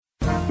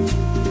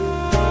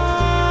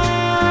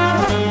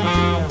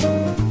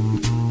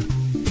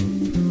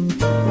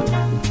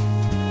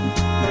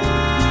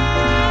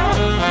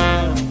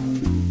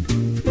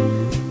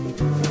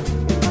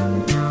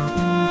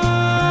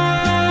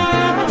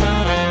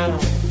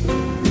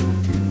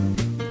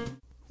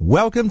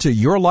Welcome to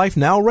Your Life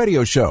Now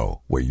radio show,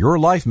 where your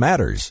life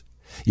matters.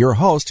 Your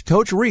host,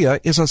 Coach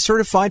Ria, is a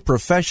certified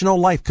professional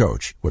life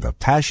coach with a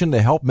passion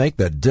to help make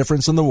the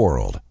difference in the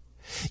world.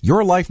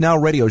 Your Life Now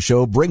radio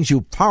show brings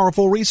you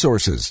powerful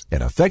resources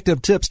and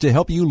effective tips to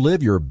help you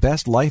live your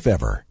best life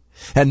ever.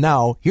 And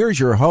now, here's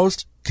your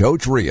host,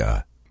 Coach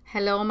Ria.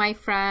 Hello, my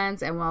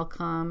friends, and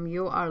welcome.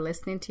 You are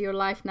listening to Your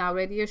Life Now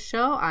radio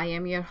show. I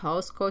am your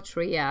host, Coach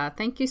Ria.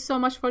 Thank you so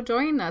much for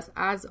joining us,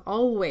 as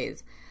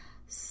always.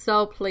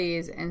 So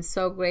pleased and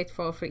so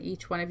grateful for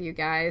each one of you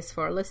guys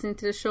for listening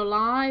to the show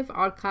live,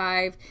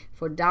 archived,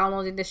 for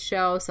downloading the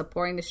show,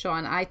 supporting the show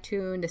on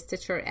iTunes, the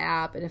Stitcher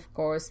app, and of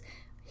course,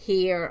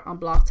 here on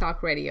Blog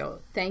Talk Radio.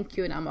 Thank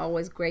you, and I'm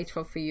always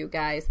grateful for you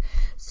guys.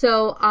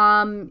 So,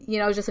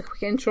 just a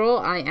quick intro.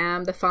 I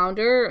am the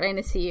founder and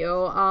the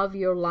CEO of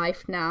Your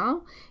Life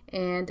Now.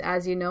 And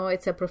as you know,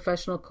 it's a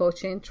professional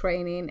coaching,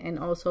 training, and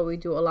also we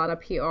do a lot of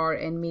PR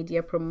and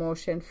media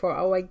promotion for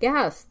our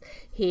guests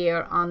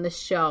here on the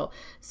show.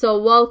 So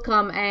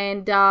welcome,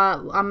 and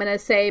I'm going to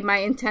say my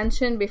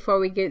intention before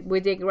we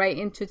dig right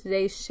into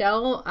today's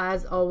show.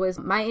 As always,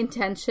 my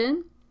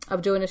intention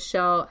of doing a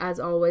show, as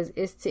always,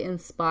 is to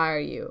inspire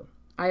you.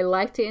 I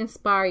like to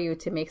inspire you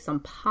to make some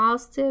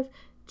positive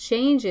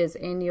changes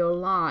in your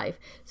life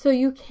so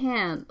you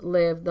can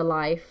live the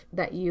life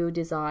that you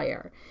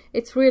desire.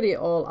 It's really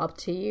all up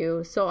to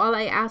you. So all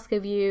I ask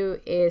of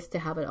you is to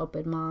have an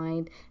open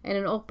mind and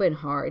an open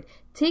heart.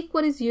 Take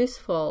what is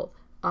useful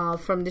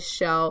from the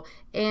show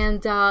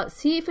and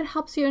see if it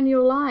helps you in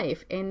your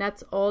life, and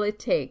that's all it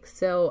takes.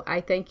 So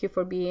I thank you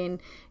for being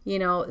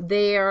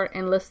there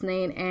and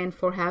listening, and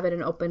for having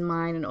an open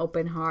mind and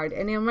open heart.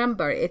 And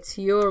remember, it's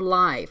your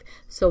life,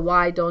 so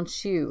why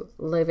don't you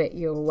live it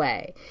your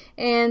way?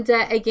 And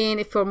again,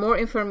 if for more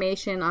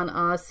information on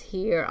us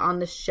here on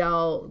the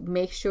show,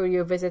 make sure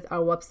you visit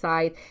our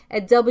website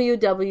at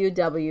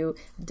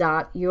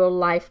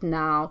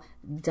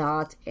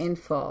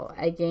www.yourlifenow.info.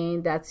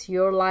 Again, that's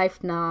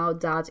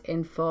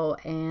yourlifenow.info.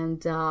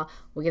 And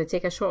we're going to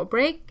take a short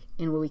break,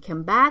 and when we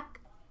come back,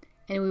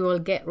 and we will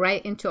get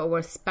right into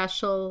our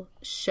special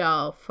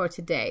show for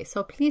today.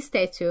 So please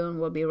stay tuned.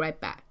 We'll be right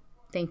back.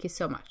 Thank you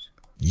so much.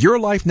 Your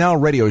Life Now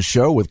radio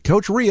show with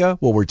Coach Ria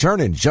will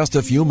return in just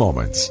a few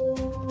moments.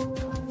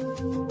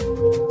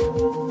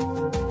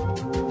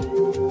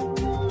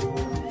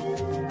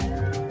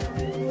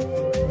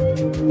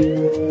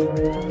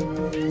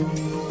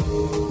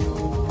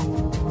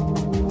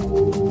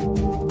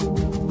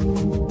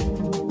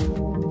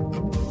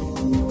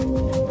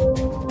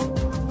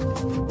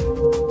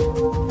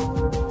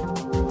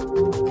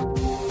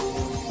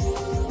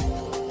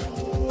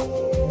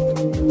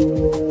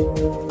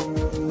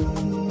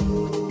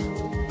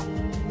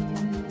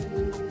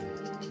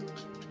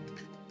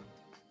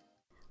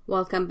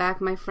 Welcome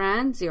back, my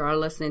friends. You are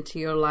listening to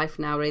Your Life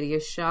Now radio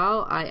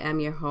show. I am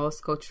your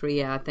host, Coach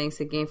Ria. Thanks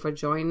again for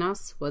joining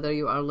us, whether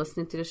you are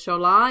listening to the show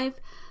live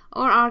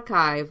or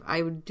archive.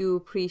 I do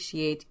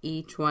appreciate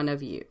each one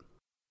of you.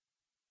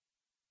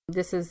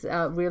 This is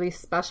a really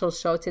special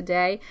show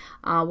today.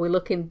 We're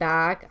looking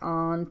back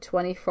on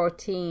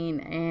 2014,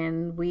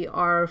 and we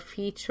are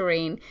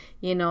featuring,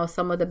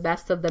 some of the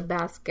best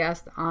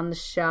guests on the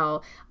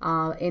show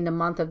in the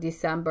month of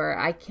December.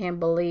 I can't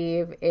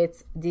believe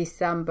it's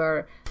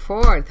December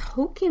 4th.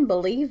 Who can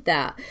believe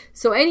that?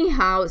 So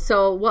anyhow,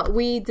 what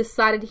we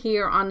decided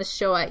here on the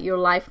show at Your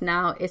Life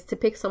Now is to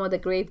pick some of the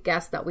great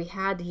guests that we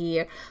had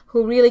here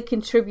who really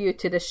contribute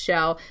to the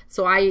show.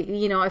 So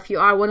if you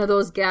are one of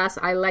those guests,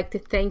 I like to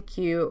thank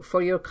you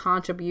for your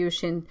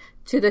contribution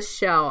to the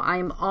show. I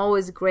am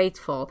always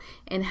grateful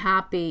and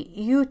happy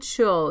you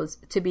chose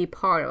to be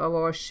part of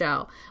our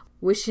show.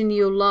 Wishing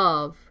you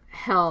love,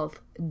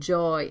 health,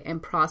 joy,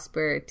 and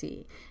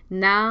prosperity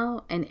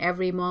now and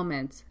every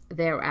moment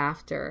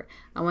thereafter.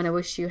 I want to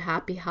wish you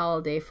happy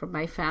holiday from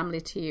my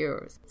family to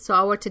yours. So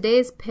our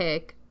today's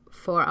pick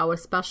for our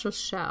special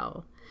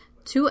show,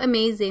 two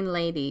amazing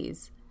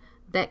ladies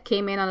that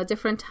came in on a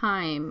different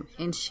time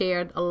and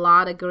shared a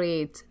lot of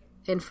great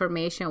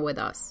information with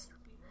us.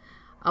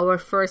 Our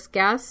first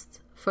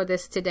guest for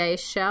this today's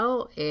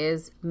show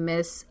is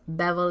Miss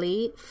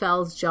Beverly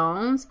Fells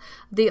Jones,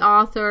 the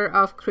author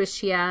of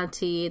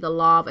Christianity, the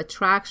Law of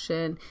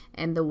Attraction,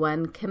 and the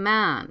One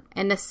Command.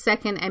 And the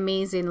second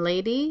amazing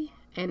lady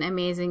and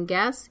amazing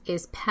guest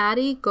is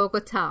Patty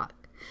Gogotak,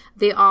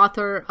 the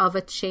author of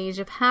A Change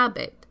of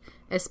Habit,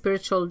 a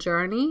spiritual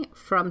journey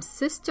from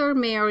Sister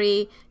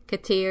Mary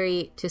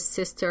Kateri to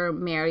Sister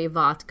Mary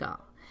Vodka.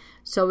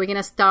 So we're going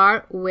to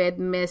start with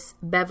Miss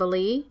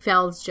Beverly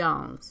Fells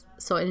Jones.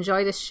 So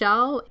enjoy the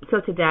show.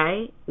 So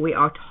today we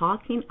are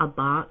talking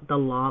about the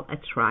law of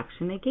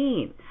attraction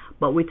again,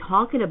 but we're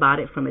talking about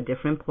it from a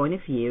different point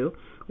of view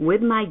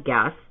with my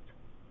guest,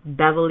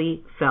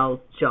 Beverly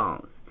Fells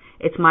Jones.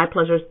 It's my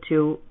pleasure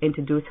to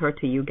introduce her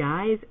to you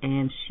guys,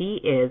 and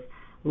she is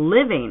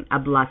living a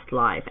blessed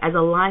life as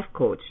a life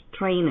coach,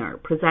 trainer,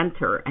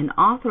 presenter, and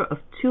author of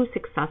 2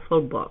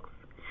 successful books.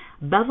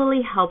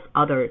 Beverly helps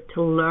others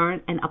to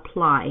learn and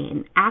apply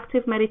an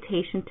active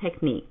meditation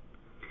technique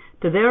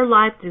to their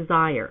life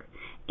desire,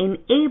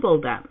 enable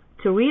them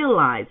to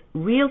realize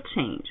real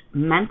change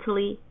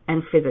mentally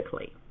and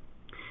physically.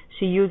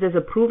 She uses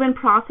a proven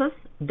process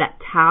that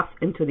taps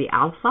into the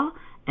alpha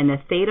and the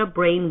theta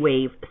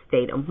brainwave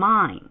state of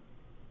mind.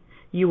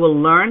 You will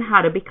learn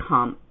how to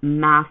become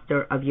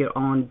master of your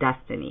own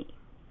destiny.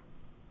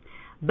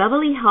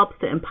 Beverly helps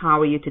to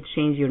empower you to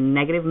change your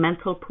negative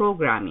mental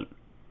programming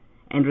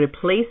and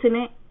replacing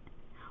it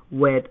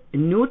with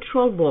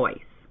neutral voice,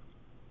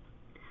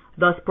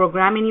 thus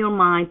programming your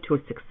mind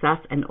toward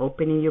success and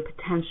opening your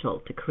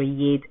potential to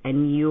create a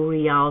new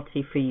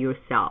reality for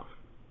yourself.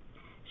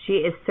 She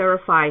is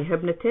certified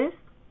hypnotist,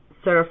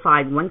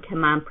 certified One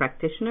Command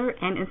practitioner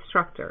and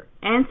instructor,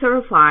 and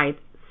certified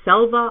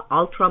Selva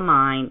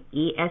Ultramind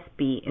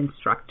ESP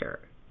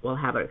instructor. We'll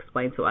have her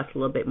explain to us a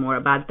little bit more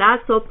about that.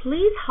 So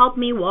please help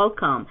me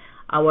welcome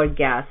our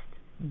guest,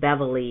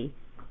 Beverly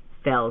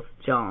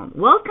Fells-Jones.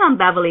 Welcome,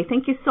 Beverly.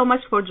 Thank you so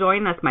much for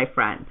joining us, my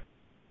friend.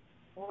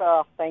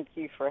 Well, thank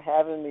you for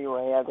having me,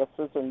 Rhea. This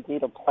is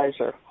indeed a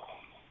pleasure.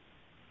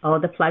 Oh,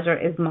 the pleasure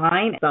is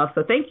mine.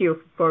 So thank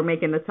you for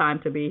making the time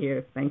to be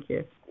here. Thank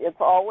you. It's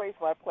always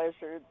my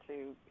pleasure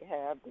to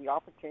have the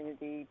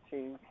opportunity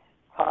to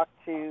talk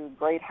to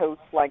great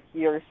hosts like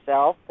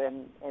yourself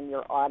and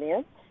your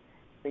audience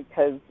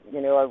because,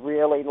 I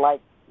really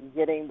like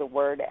getting the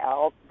word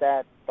out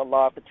that the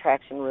law of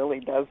attraction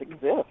really does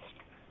exist.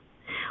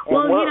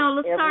 Well,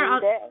 let's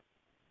start out.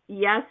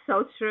 Yes,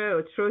 so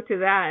true. True to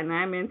that, and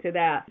I'm into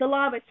that. The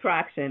law of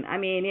attraction. I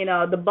mean,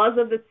 the buzz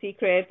of The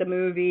Secret, the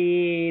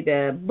movie,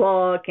 the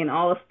book, and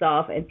all the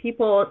stuff, and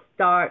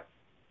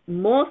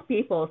most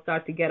people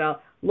start to get a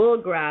little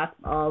grasp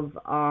of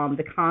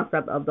the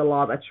concept of the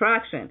law of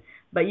attraction.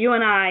 But you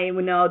and I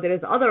know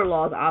there's other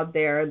laws out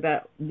there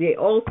that they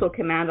also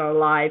command our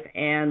life,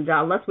 and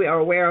unless we are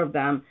aware of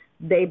them,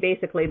 they're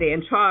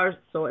in charge,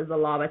 so is the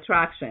law of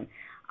attraction.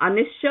 On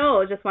this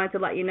show, just wanted to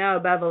let you know,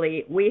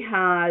 Beverly, we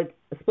had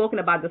spoken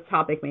about this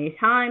topic many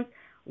times.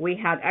 We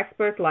had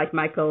experts like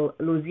Michael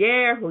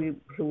Luzier,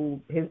 who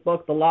his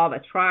book, The Law of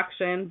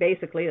Attraction,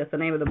 basically, that's the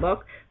name of the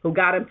book, who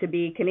got him to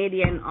be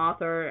Canadian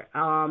author,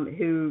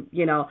 who,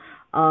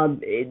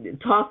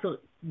 talked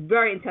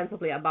very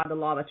intensively about the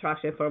law of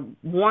attraction from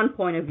one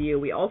point of view.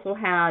 We also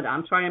had,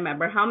 I'm trying to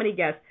remember how many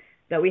guests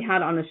that we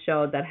had on the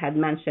show that had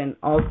mentioned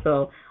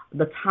also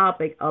the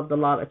topic of the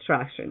law of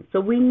attraction. So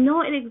we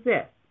know it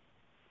exists.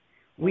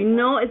 We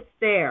know it's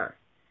there.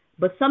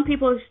 But some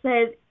people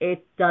said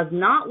it does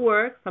not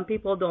work. Some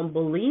people don't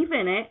believe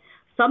in it.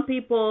 Some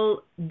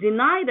people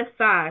deny the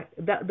fact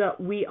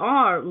that we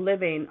are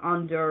living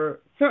under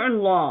certain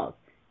laws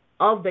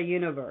of the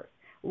universe.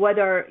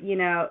 Whether,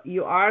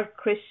 you are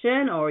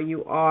Christian or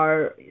you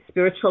are a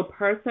spiritual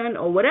person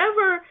or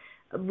whatever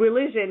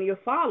religion you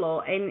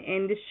follow.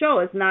 And the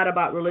show is not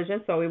about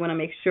religion, so we want to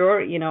make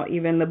sure,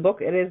 even the book,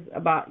 it is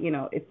about,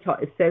 it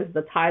says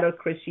the title,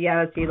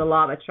 Christianity, the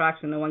Law of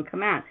Attraction, the One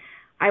Command.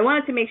 I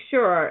wanted to make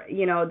sure,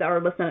 that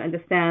our listeners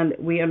understand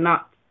we are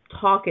not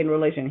talking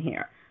religion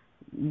here.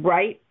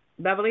 Right,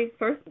 Beverly,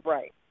 first?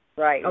 Right.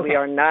 Okay. We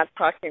are not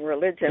talking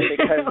religion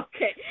because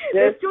okay.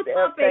 There's 2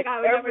 topics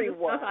I would never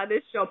everyone. discuss on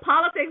this show,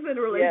 politics and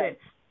religion,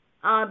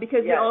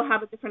 because we all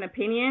have a different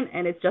opinion,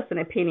 and it's just an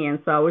opinion,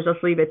 so we'll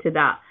just leave it to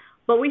that.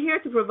 But we're here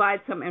to provide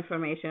some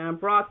information and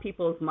broad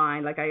people's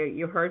mind, like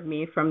you heard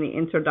me from the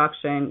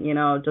introduction,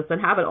 just to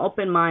have an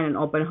open mind and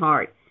open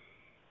heart.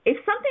 If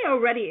something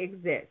already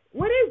exists,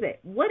 what is it?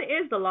 What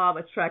is the law of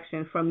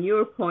attraction from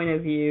your point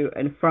of view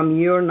and from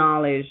your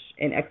knowledge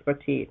and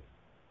expertise?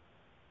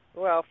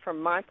 Well,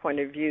 from my point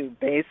of view,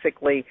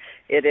 basically,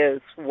 it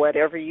is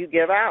whatever you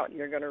give out,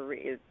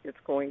 it's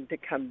going to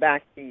come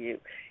back to you.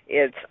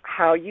 It's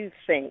how you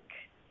think,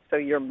 so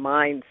your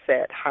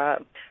mindset,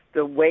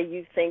 the way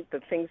you think,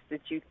 the things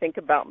that you think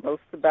about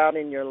most about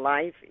in your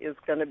life is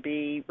going to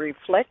be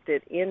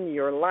reflected in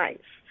your life.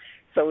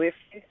 So if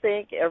you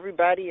think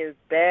everybody is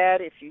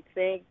bad, if you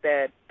think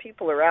that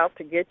people are out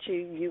to get you,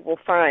 you will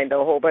find a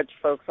whole bunch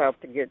of folks out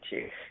to get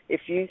you.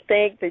 If you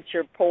think that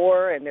you're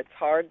poor and it's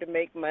hard to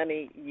make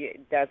money,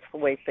 that's the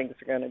way things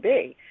are going to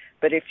be.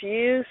 But if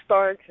you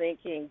start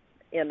thinking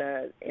in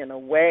a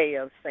way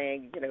of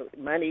saying,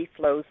 money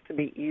flows to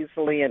me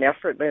easily and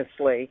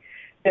effortlessly,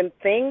 then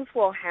things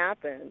will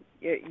happen.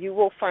 You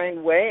will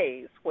find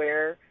ways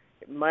where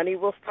money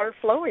will start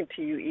flowing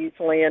to you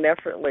easily and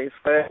effortlessly.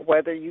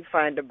 Whether you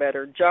find a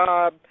better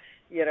job,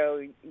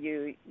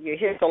 you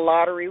hit the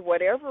lottery,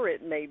 whatever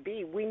it may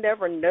be, we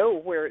never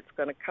know where it's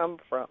going to come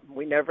from.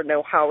 We never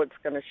know how it's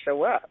going to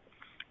show up.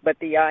 But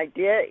the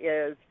idea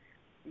is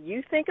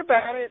you think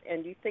about it,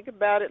 and you think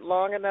about it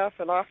long enough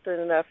and often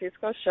enough, it's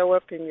going to show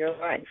up in your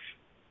life.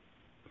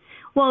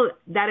 Well,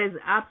 that is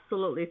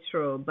absolutely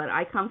true, but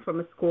I come from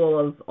a school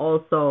of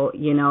also,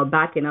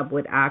 backing up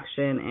with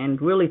action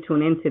and really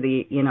tune into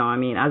the,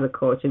 as a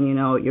coach and,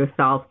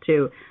 yourself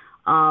too.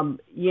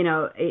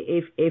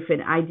 If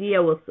an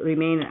idea will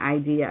remain an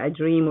idea, a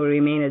dream will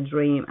remain a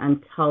dream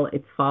until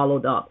it's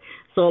followed up.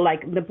 So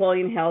like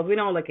Napoleon Hill, we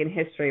know like in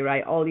history,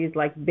 right, all these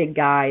like big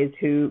guys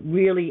who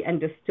really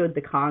understood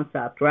the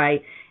concept,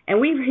 right? And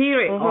we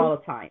hear it all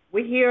the time.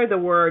 We hear the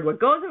word, what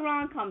goes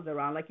around comes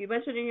around, like you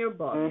mentioned in your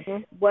book.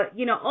 But,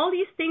 all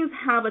these things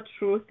have a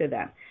truth to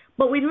them.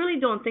 But we really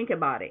don't think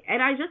about it.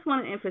 And I just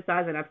want to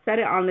emphasize, and I've said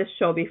it on this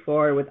show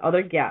before with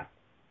other guests,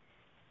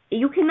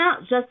 you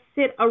cannot just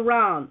sit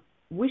around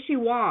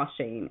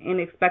wishy-washy and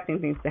expecting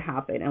things to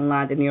happen and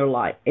land in your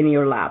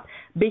lap,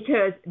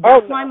 because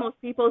that's why most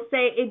people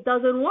say it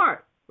doesn't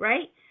work,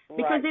 right?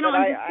 Because they don't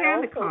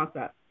understand the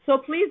concept. So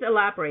please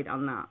elaborate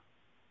on that.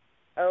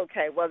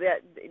 Okay, well,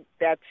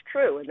 that's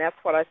true, and that's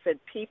what I said.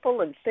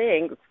 People and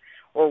things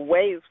or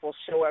ways will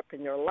show up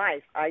in your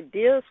life.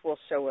 Ideas will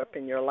show up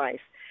in your life,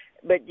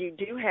 but you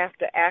do have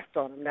to act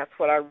on them. That's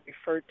what I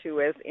refer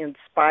to as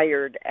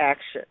inspired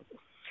action.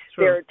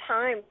 True. There are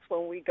times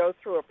when we go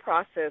through a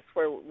process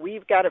where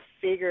we've got to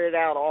figure it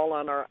out all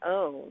on our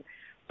own,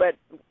 but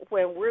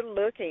when we're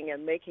looking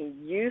and making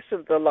use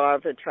of the law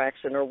of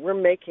attraction, or we're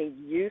making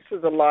use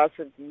of the laws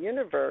of the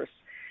universe,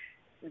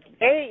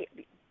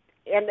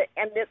 and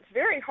it's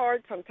very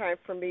hard sometimes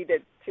for me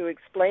to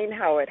explain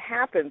how it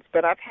happens,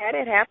 but I've had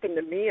it happen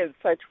to me in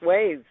such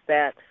ways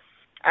that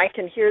I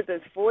can hear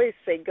this voice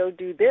say, go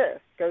do this,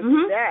 go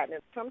do that,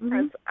 and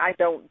sometimes I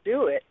don't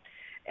do it.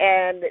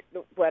 And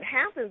what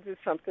happens is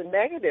something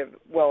negative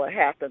will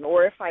happen,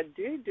 or if I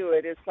do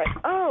it, it's like,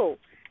 oh,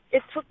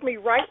 it took me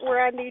right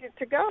where I needed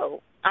to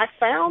go. I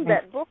found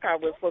that book I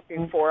was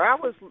looking for. I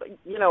was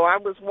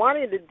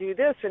wanting to do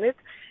this, and it.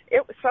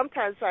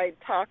 Sometimes I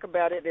talk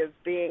about it as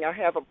being, I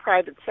have a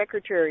private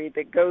secretary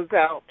that goes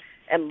out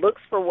and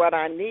looks for what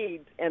I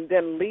need and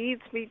then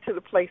leads me to the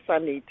place I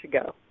need to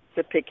go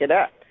to pick it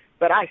up.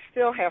 But I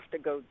still have to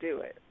go do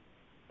it.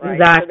 Right?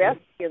 Exactly. So that's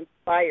the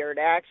inspired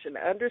action,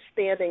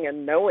 understanding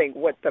and knowing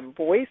what the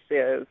voice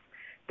is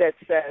that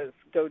says,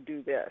 go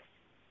do this.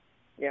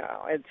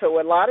 And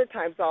so a lot of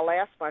times I'll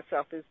ask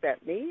myself, is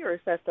that me or is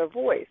that the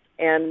voice?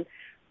 And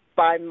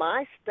by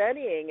my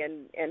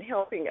studying and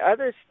helping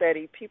others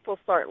study, people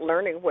start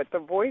learning what the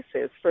voice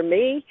is. For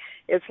me,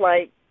 it's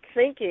like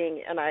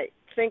thinking, and I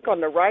think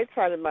on the right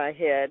side of my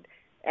head,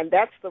 and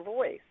that's the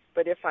voice.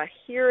 But if I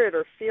hear it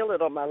or feel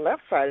it on my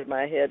left side of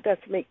my head,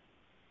 that's me.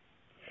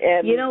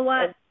 And you know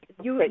what?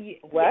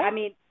 What? I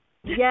mean,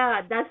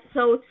 yeah, that's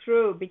so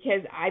true,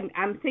 because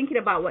I'm thinking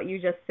about what you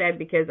just said,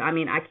 because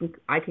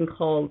I can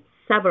call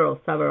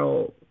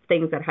several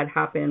things that had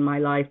happened in my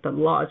life. The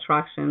law of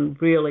attraction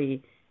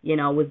really,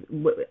 I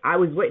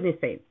was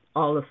witnessing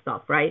all the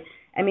stuff, right?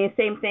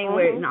 Same thing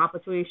where an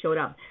opportunity showed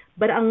up.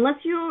 But unless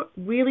you're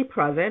really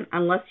present,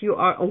 unless you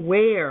are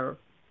aware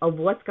of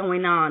what's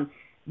going on,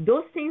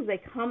 those things,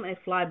 they come and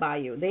fly by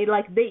you.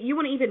 You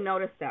won't even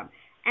notice them.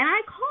 And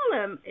I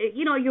call them,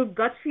 your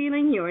gut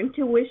feeling, your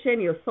intuition,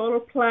 your solar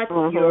plex,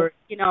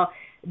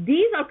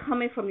 these are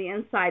coming from the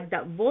inside,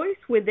 that voice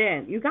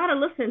within. You got to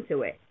listen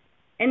to it.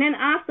 And then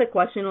ask the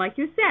question, like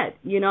you said,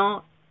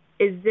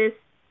 is this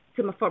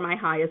for my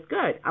highest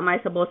good? Am I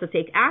supposed to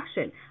take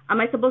action?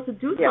 Am I supposed to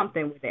do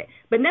something with it?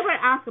 But never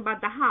ask about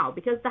the how,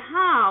 because the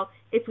how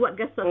is what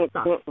gets us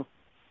stuck.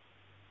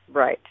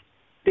 Right.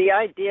 The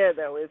idea,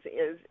 though, is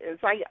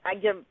I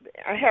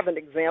have an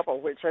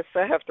example which I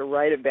still have to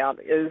write about,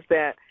 is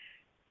that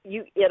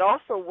it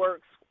also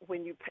works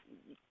when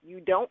you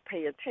don't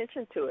pay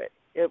attention to it.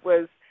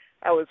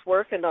 I was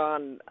working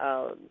on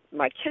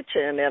my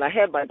kitchen, and I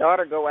had my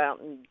daughter go out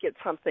and get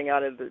something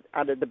out of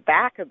the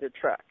back of the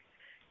truck,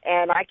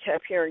 and I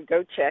kept hearing,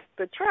 "Go check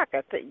the truck."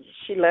 I think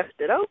she left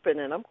it open,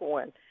 and I'm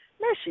going,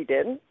 "No, she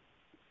didn't."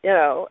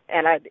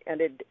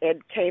 And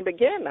it came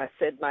again. I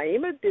said,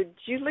 "Naima, did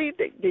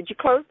you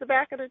close the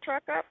back of the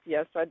truck up?"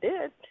 "Yes, I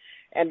did."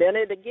 And then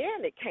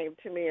it came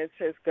to me and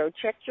says, "Go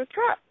check your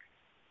truck."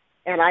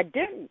 And I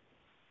didn't.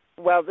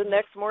 Well, the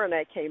next morning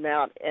I came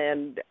out,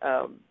 and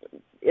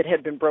it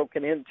had been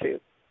broken into.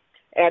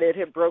 And it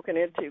had broken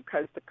into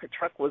because the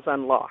truck was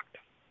unlocked.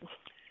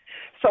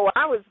 So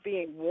I was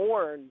being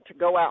warned to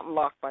go out and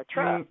lock my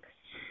truck,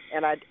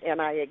 and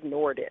I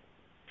ignored it.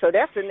 So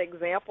that's an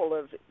example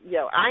of,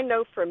 I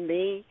know for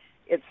me,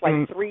 it's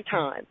like 3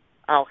 times.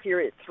 I'll hear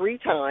it 3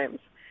 times,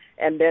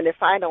 and then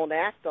if I don't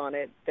act on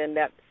it, then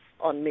that's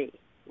on me,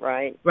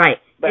 right? Right,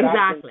 but exactly.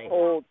 I've been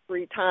told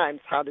 3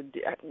 times how to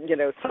do,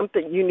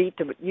 something, you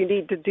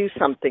need to do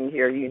something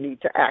here. You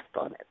need to act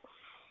on it.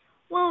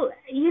 Well,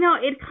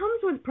 it comes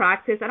with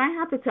practice, and I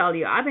have to tell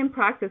you, I've been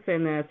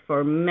practicing this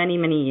for many,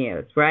 many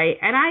years, right?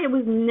 And I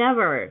was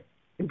never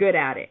good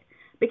at it.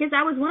 Because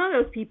I was one of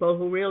those people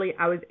who really,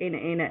 I was in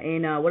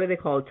what do they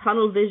call,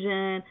 tunnel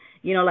vision,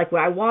 like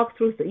where I walk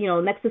through,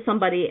 next to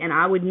somebody and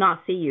I would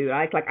not see you.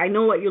 Like I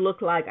know what you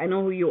look like, I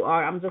know who you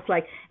are. I'm just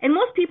like, and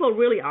most people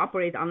really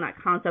operate on that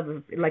concept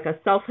of like a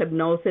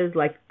self-hypnosis,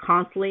 like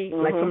constantly,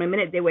 like from the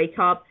minute they wake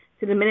up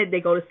to the minute they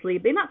go to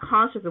sleep. They're not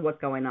conscious of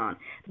what's going on.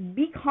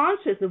 Be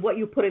conscious of what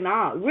you're putting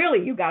out.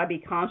 Really, you got to be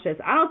conscious.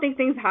 I don't think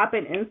things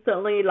happen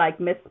instantly like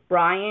Miss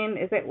Bryan,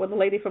 is it, with the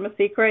lady from A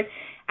Secret?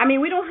 I mean,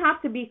 we don't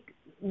have to be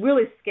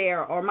really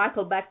scared, or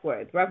Michael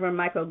Beckwith, Reverend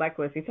Michael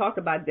Beckwith. He talked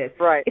about this.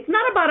 Right. It's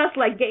not about us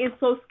like getting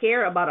so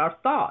scared about our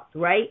thoughts,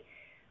 right?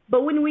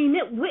 But when we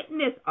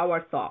witness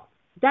our thoughts,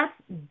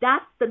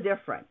 that's the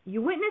difference.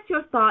 You witness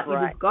your thought,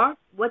 you discard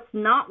what's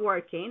not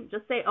working,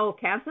 just say, oh,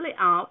 cancel it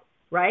out,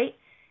 right?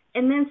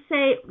 And then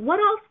say, what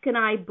else can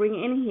I bring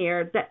in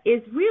here that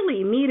is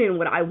really meeting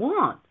what I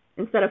want,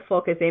 instead of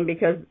focusing,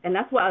 and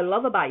that's what I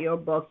love about your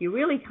book. You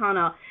really kind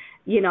of,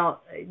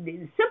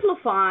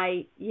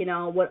 simplify,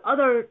 what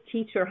other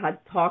teacher had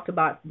talked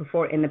about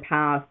before in the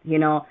past,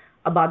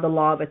 about the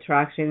law of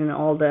attraction and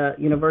all the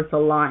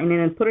universal law, and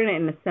then putting it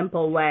in a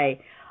simple way.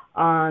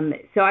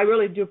 So I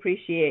really do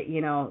appreciate,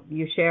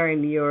 you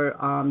sharing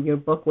your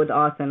book with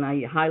us, and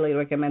I highly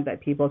recommend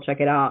that people check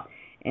it out.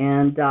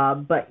 And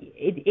but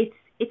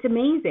it's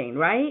amazing,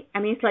 right? I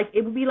mean, it's like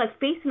it would be like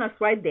facing us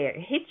right there,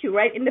 it hits you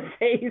right in the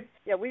face.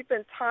 Yeah, we've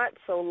been taught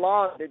so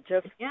long to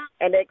just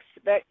and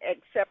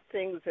accept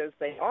things as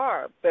they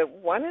are. But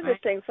one of the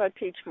things I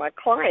teach my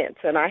clients,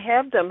 and I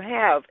have them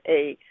have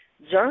a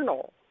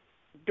journal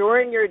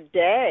during your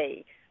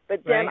day.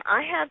 But then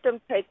I have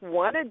them take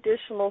one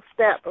additional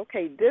step.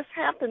 Okay, this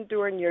happened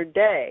during your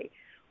day.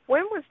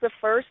 When was the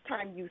first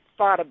time you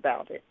thought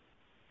about it?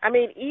 I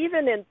mean,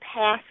 even in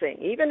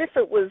passing, even if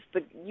it was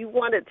you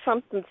wanted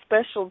something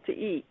special to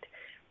eat,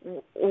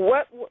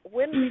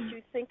 when did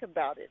you think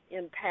about it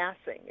in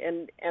passing?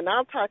 And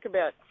I'll talk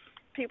about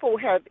people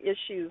who have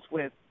issues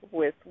with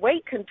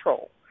weight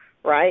control,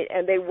 right?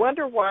 And they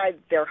wonder why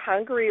they're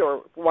hungry,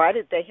 or why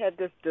did they have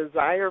this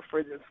desire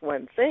for this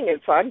one thing. And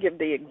so I give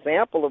the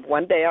example of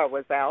one day I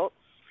was out,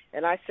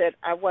 and I said,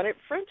 I wanted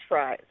French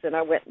fries. And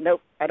I went,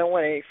 nope, I don't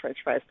want any French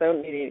fries.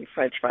 Don't need any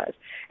French fries.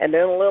 And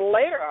then a little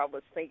later I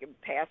was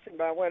passing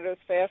by one of those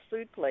fast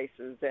food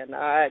places, and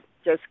I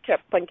just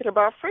kept thinking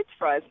about French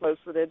fries most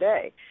of the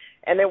day.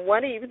 And then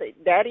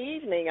that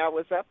evening I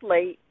was up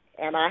late,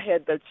 and I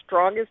had the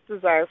strongest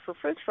desire for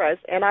French fries,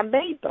 and I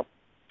made them.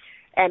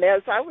 And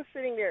as I was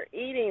sitting there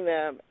eating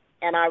them,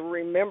 and I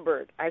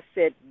remembered, I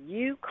said,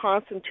 you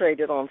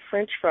concentrated on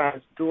French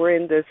fries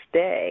during this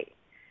day,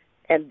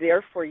 and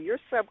therefore your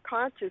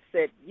subconscious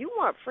said, you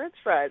want French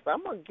fries.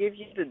 I'm going to give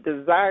you the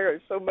desire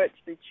so much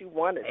that you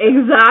want it.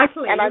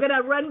 Exactly. And you're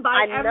going to run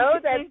by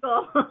every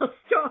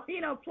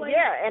single place.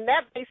 Yeah, and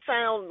that may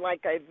sound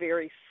like a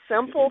very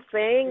simple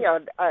thing,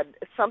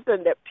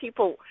 something that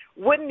people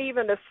wouldn't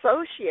even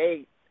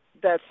associate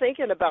the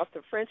thinking about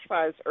the French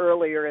fries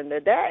earlier in the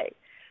day.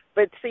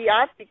 But see,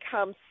 I've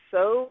become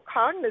so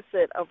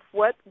cognizant of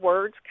what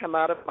words come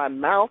out of my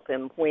mouth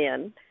and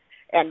when,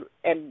 and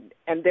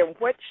then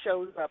what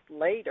shows up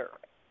later.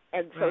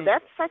 And so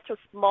that's such a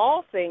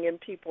small thing in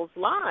people's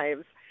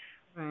lives.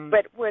 Right.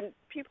 But when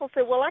people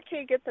say, well, I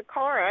can't get the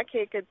car, I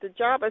can't get the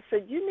job, I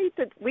said,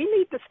 we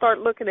need to start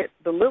looking at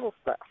the little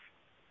stuff.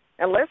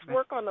 And let's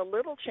work on the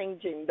little,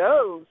 changing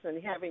those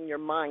and having your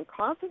mind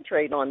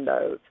concentrate on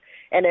those.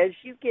 And as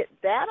you get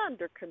that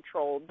under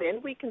control,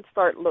 then we can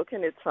start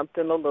looking at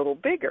something a little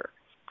bigger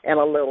and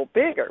a little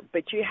bigger.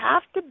 But you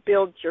have to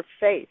build your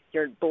faith,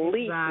 your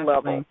belief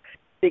level,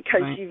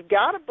 because you've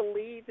got to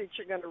believe that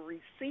you're going to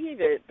receive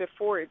it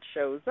before it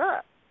shows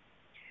up.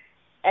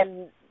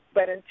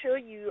 But until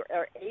you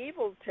are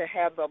able to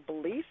have a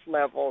belief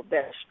level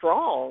that's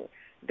strong,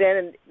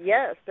 then,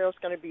 yes, there's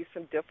going to be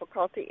some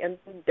difficulty, and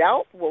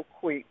doubt will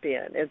creep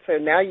in. And so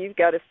now you've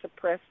got to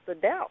suppress the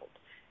doubt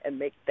and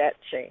make that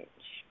change.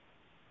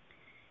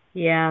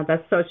 Yeah,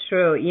 that's so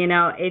true.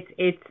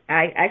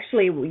 I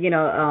actually,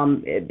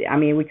 I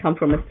mean, we come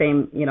from the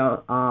same,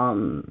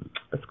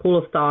 school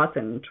of thoughts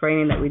and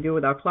training that we do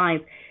with our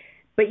clients.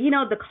 But,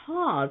 the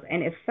cause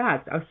and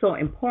effect are so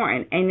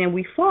important. And then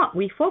we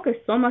focus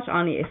so much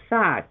on the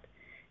effect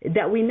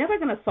that we're never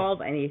going to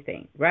solve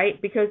anything, right?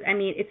 Because, I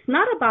mean, it's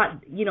not about,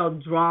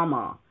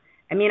 drama.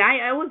 I mean,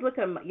 I always look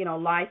at,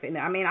 life, and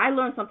I mean, I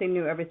learn something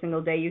new every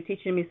single day. You're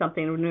teaching me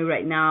something new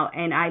right now,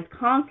 and I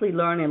constantly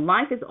learn, and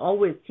life is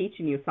always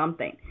teaching you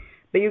something.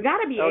 But you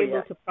got to be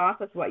able to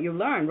process what you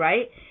learn,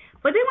 right?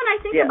 But then when I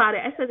think about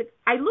it,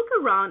 I look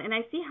around and I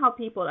see how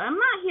people, I'm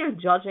not here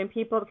judging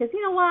people, because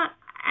you know what?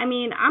 I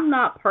mean, I'm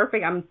not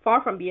perfect. I'm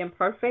far from being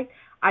perfect.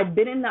 I've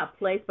been in that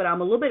place, but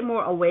I'm a little bit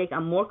more awake.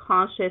 I'm more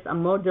conscious.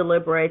 I'm more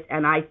deliberate.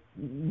 And I've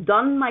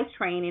done my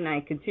training. I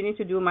continue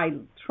to do my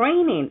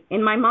training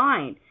in my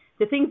mind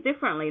to think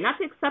differently, not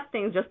to accept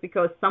things just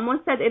because someone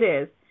said it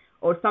is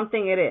or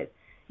something it is,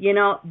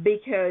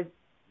 because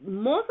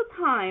most of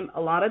the time,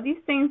 a lot of these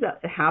things that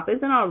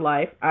happens in our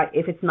life,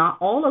 if it's not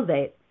all of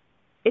it,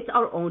 it's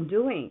our own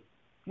doing.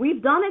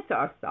 We've done it to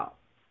ourselves.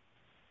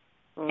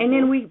 Mm-hmm. And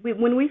then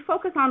when we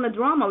focus on the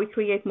drama, we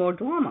create more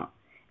drama.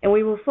 And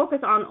we will focus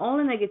on all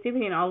the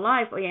negativity in our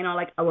life,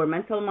 like our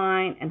mental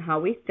mind and how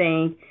we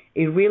think.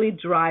 It really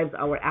drives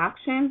our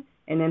action,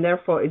 and then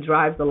therefore it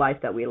drives the life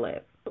that we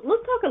live.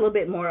 Let's talk a little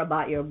bit more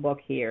about your book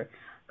here,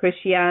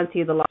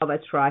 Christianity, the Law of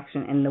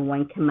Attraction, and the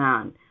One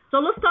Command. So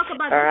let's talk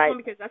about this one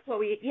because that's what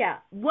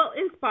what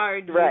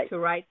inspired you to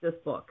write this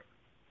book?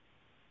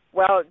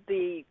 Well,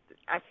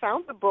 I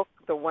found the book,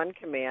 The One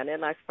Command,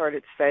 and I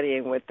started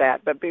studying with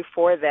that. But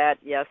before that,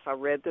 yes, I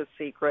read The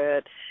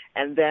Secret,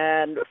 and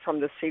then from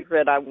The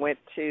Secret I went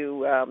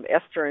to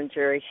Esther and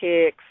Jerry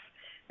Hicks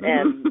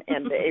and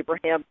the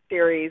Abraham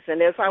series.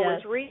 And as I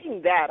was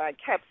reading that, I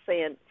kept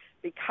saying,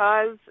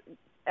 because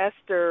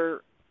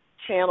Esther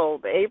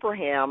channeled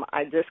Abraham,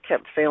 I just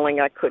kept feeling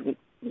I couldn't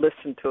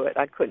listen to it.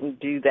 I couldn't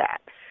do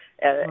that.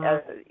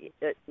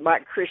 My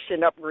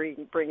Christian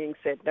upbringing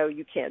said, no,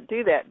 you can't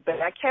do that. But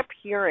I kept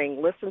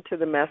hearing, listen to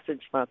the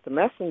message, not the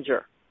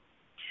messenger,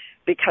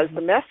 because the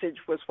message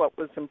was what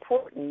was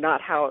important,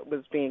 not how it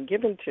was being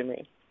given to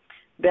me.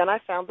 Then I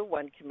found the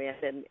One Command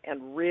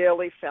and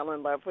really fell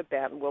in love with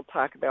that, and we'll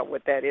talk about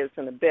what that is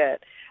in a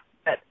bit.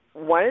 But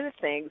one of the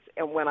things,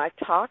 and when I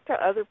talk to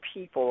other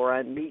people or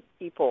I meet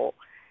people,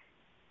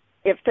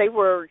 if they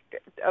were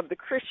of the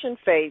Christian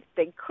faith,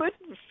 they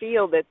couldn't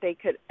feel that they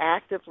could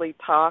actively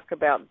talk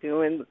about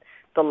doing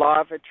the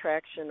law of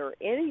attraction or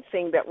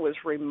anything that was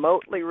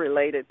remotely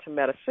related to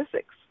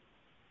metaphysics.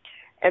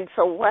 And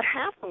so what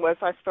happened was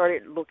I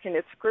started looking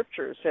at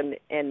scriptures and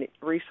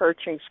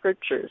researching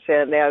scriptures.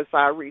 And as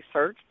I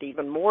researched,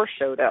 even more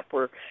showed up,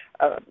 where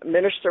a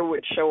minister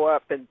would show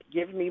up and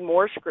give me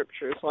more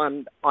scriptures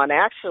on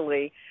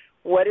actually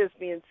what is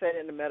being said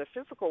in the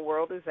metaphysical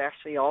world is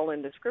actually all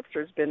in the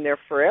scriptures, been there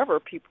forever.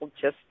 People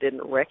just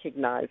didn't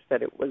recognize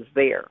that it was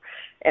there.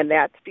 And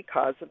that's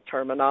because of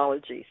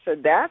terminology. So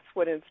that's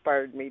what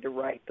inspired me to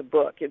write the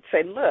book. It'd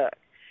say, look,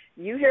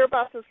 you hear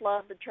about this law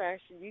of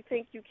attraction, you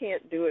think you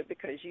can't do it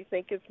because you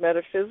think it's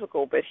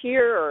metaphysical, but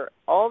here are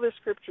all the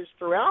scriptures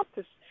throughout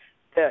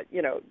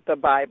the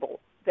Bible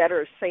that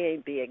are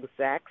saying the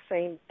exact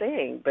same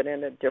thing, but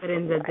in a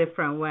different way.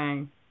 Different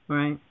way,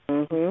 right?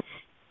 Mm-hmm.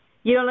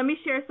 Let me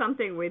share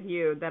something with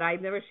you that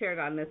I've never shared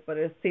on this, but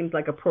it seems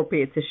like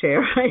appropriate to share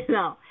right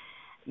now.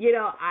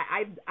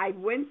 I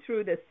went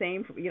through the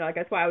same,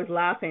 that's why I was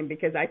laughing,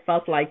 because I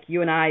felt like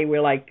you and I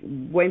were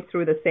went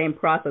through the same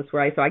process,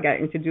 right? So I got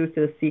introduced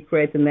to The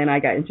Secret, and then I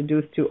got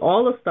introduced to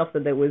all the stuff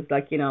that there was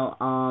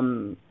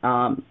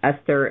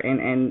Esther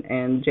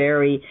and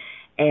Jerry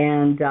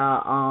and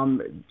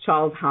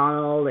Charles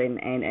Honnell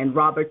and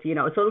Robert, so it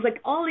was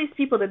all these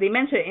people that they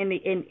mentioned in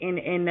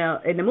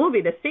the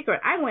movie The Secret.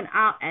 I went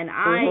out and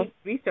I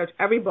researched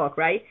every book,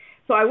 right?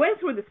 So I went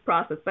through this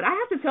process, but I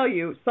have to tell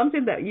you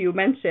something that you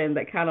mentioned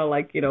that kind of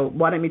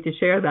wanted me to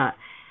share that.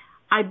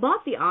 I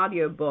bought the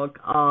audiobook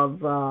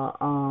of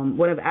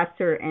one of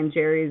Esther and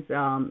Jerry's,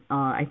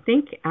 I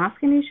think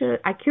Asking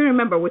I can't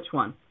remember which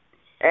one.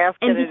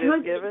 Asking is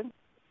Given?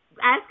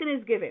 Asking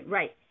is Given,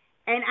 right.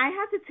 And I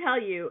have to tell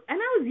you, and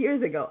that was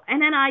years ago,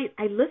 and then I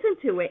listened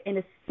to it, and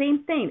the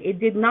same thing. It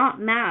did not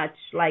match,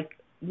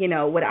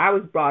 what I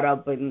was brought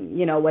up and,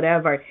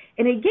 whatever.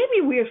 And it gave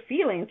me weird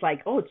feelings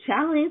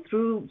channeling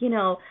through, and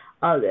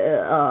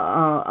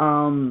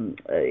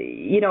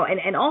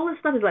all this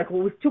stuff is it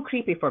was too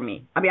creepy for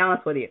me. I'll be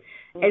honest with you.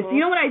 Mm-hmm. And so you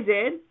know what I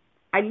did?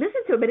 I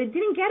listened to it, but I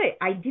didn't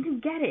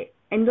get it.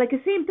 And the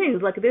same thing.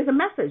 It was there's a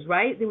message,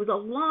 right? There was a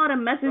lot of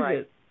messages.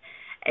 Right.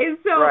 And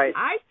so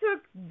I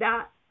took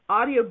that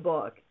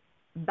audiobook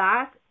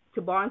back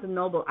to Barnes &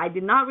 Noble. I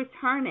did not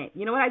return it.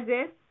 You know what I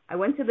did? I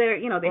went to their,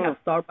 they have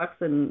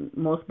Starbucks and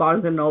most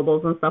Barnes &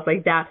 Nobles and stuff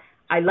like that.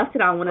 I left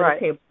it on one of the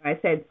tables. And I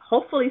said,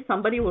 hopefully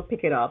somebody will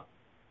pick it up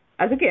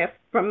as a gift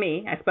from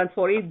me. I spent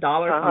 $40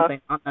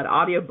 something on that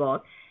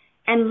audiobook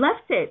and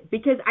left it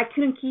because I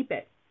couldn't keep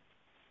it.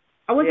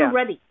 I wasn't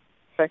ready.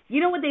 Okay.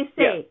 You know what they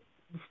say?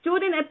 The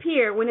student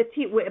appear when the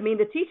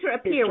teacher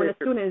appear when the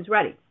student is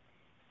ready.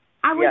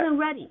 I wasn't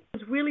ready.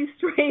 It was really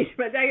strange,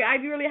 but I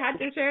really had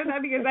to share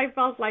that because I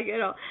felt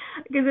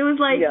because it was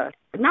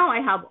now I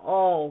have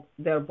all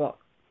their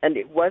books. And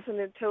it wasn't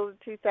until the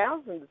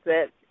 2000s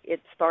that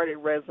it started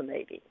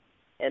resonating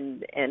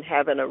and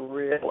having a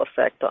real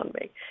effect on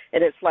me.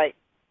 And it's I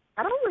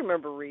don't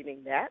remember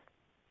reading that.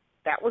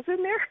 That was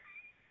in there.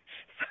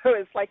 So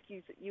it's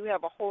you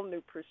have a whole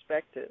new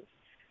perspective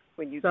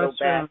when you go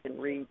back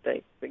and read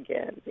things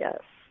again.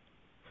 Yes.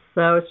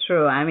 So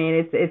true. I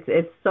mean,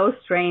 it's so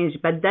strange,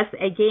 but that's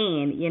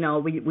again,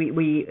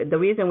 we the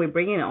reason we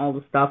bring in all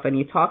the stuff, and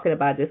you're talking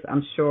about this,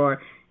 I'm sure,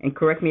 and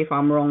correct me if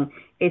I'm wrong.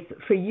 It's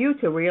for you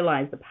to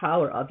realize the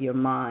power of your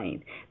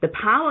mind, the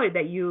power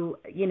that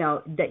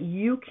that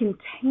you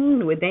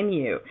contain within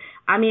you.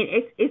 I mean,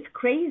 it's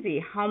crazy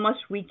how much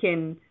we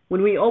can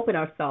when we open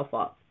ourselves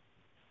up.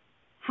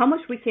 How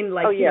much we can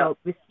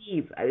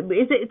receive?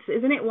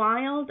 Isn't it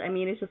wild? I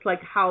mean, it's just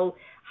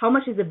how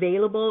much is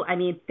available. I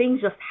mean,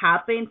 things just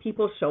happen.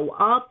 People show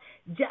up.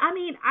 I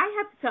mean, I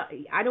have to tell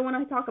you, I don't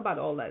want to talk about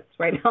all this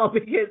right now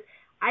because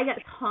I got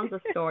tons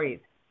of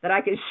stories that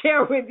I can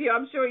share with you.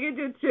 I'm sure you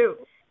do too.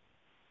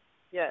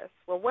 Yes.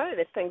 Well, one of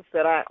the things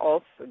that I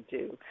also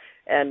do,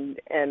 and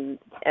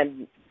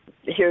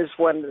here's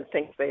one of the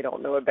things they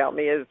don't know about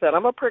me is that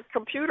I'm a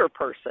computer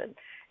person,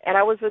 and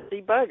I was a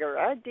debugger.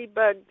 I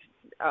debugged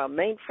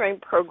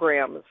mainframe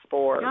programs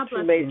for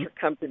two major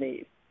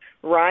companies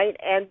right?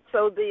 And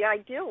so the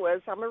idea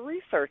was I'm a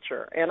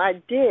researcher, and I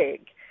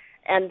dig.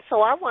 And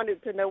so I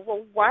wanted to know,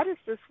 well, why does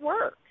this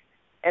work?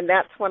 And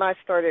that's when I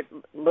started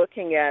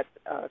looking at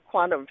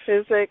quantum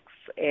physics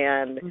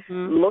and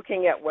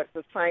looking at what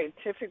the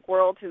scientific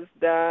world has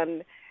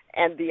done,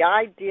 and the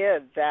idea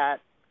that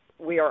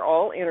we are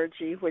all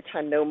energy, which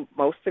I know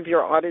most of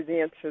your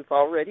audience has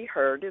already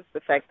heard, is the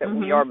fact that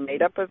we are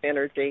made up of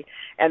energy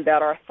and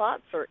that our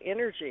thoughts are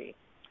energy.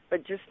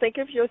 But just think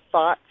of your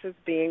thoughts as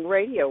being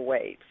radio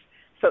waves.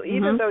 So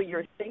even though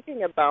you're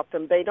thinking about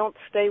them, they don't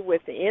stay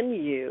within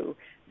you.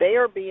 They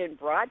are being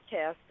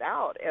broadcast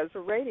out as a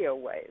radio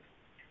wave.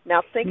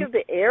 Now think of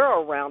the air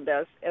around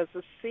us as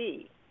a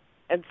sea.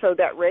 And so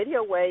that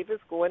radio wave is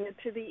going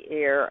into the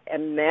air,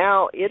 and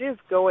now it is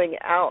going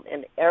out,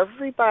 and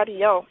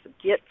everybody else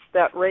gets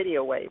that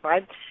radio wave.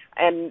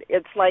 And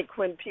it's like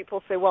when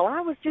people say, well,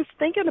 I was just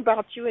thinking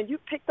about you, and you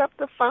picked up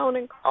the phone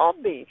and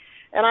called me.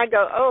 And I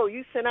go, oh,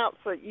 you sent out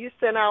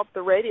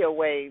the radio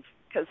wave,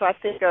 because I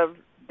think of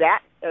that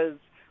as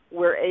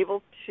we're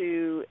able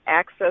to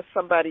access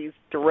somebody's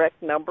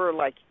direct number,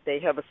 like they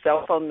have a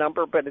cell phone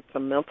number, but it's a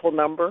mental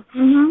number,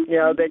 you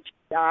know, that you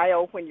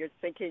dial when you're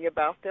thinking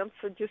about them.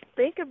 So just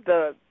think of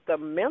the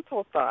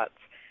mental thoughts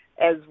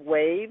as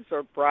waves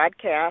or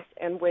broadcasts,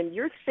 and when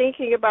you're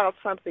thinking about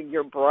something,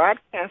 you're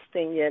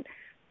broadcasting it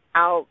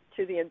out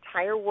to the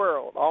entire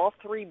world, all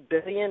 3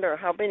 billion or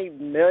how many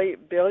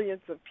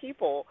billions of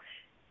people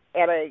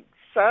at a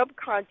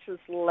subconscious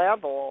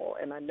level.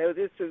 And I know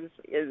this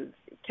is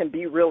can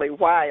be really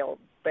wild,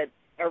 but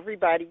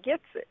everybody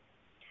gets it.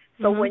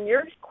 So when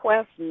you're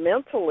quest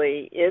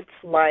mentally, it's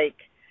like,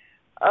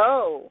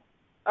 oh,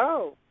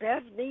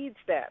 Bev needs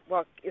that.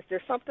 Well, is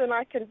there something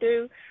I can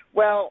do?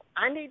 Well,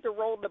 I need to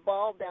roll the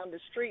ball down the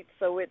street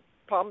so it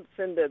pumps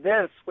into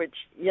this, which,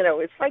 you know,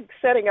 it's like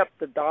setting up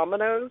the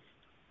dominoes.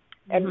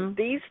 And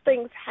these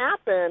things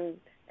happen,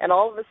 and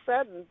all of a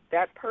sudden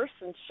that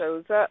person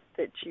shows up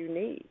that you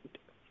need.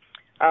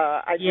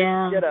 I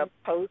just did a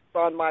post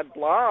on my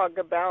blog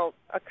about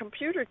a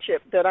computer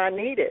chip that I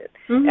needed.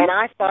 And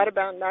I thought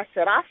about it, and I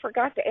said, I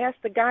forgot to ask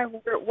the guy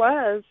where it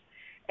was.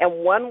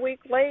 And 1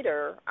 week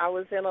later, I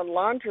was in a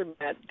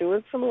laundromat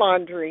doing some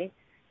laundry,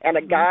 and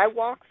a guy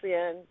walks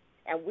in,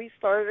 and we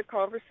started a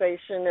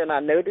conversation, and I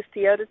noticed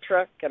he had a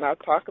truck, and I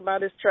talk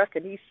about his truck,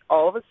 and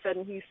all of a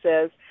sudden he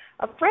says,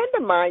 a friend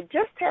of mine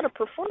just had a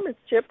performance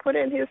chip put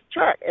in his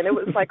truck. And it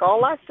was like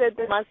all I said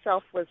to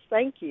myself was,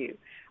 thank you.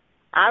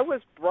 I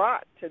was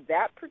brought to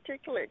that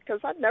particular, because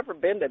I'd never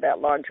been to that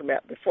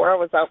laundromat before. I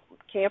was out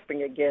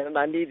camping again, and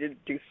I needed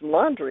to do some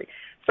laundry.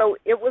 So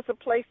it was a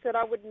place that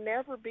I would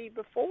never be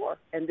before.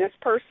 And this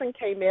person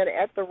came in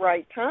at the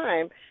right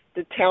time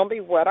to tell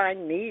me what I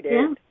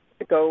needed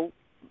to go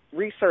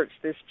research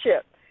this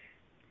chip.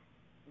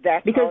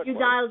 That's because you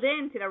dialed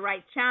into the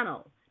right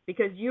channel.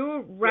 Because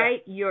you're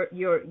right,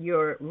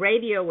 your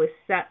radio was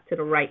set to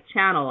the right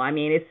channel. I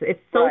mean, it's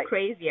so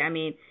crazy. I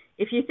mean,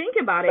 if you think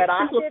about it,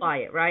 simplify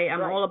it, right?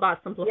 I'm all about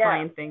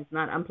simplifying things,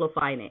 not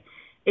amplifying it.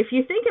 If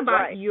you think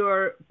about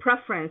your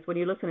preference when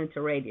you're listening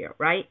to radio,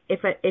 right?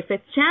 If a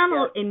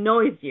channel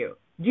annoys you,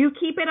 do you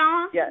keep it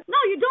on? Yes. No,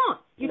 you don't.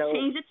 You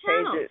change the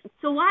channel.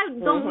 So why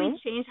don't we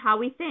change how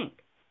we think?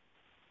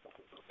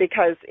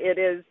 Because it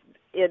is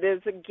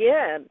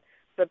again,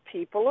 the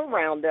people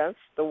around us,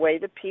 the way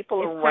the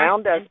people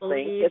around us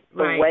think. It's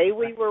the way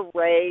we were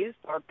raised.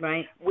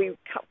 We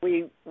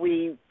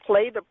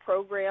play the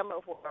program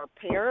of what our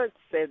parents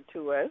said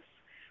to us.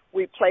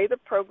 We play the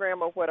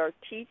program of what our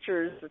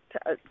teachers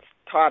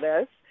taught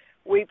us.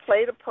 We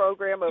play the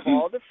program of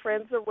all the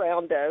friends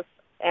around us,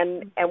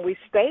 and we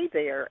stay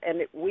there.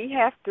 And we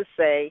have to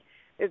say,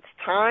 it's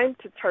time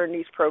to turn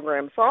these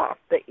programs off.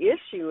 The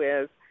issue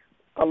is,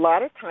 a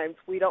lot of times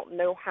we don't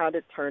know how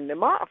to turn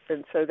them off,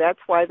 and so that's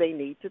why they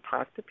need to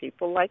talk to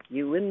people like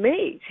you and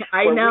me.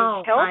 I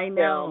know. We help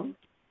them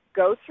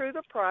go through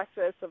the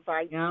process of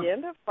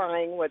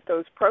identifying what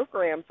those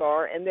programs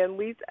are, and then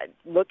we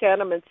look at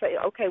them and say,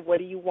 okay, what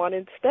do you want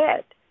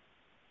instead?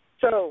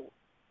 So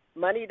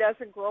money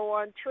doesn't grow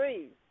on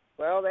trees.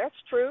 Well, that's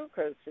true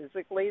because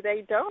physically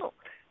they don't.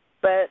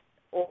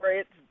 Or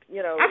it's,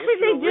 you know, actually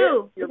they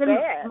do. You're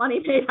bad. Money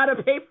made out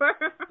of paper.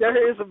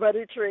 There is a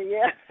money tree,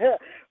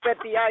 But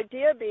the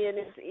idea being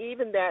is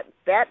even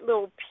that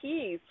little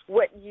piece,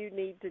 what you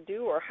need to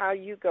do or how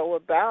you go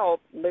about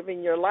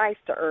living your life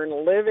to earn a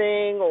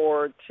living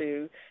or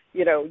to,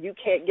 you know, you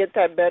can't get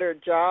that better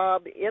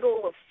job,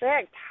 it'll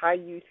affect how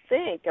you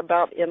think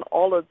about in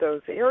all of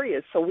those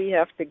areas. So we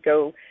have to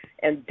go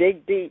and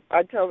dig deep.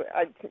 I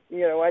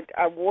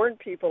warn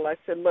people, I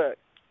said, look,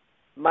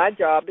 my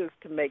job is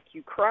to make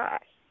you cry.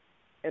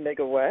 And they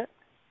go, what?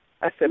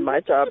 I said, my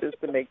job is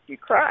to make you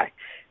cry.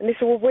 And they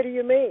said, well, what do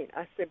you mean?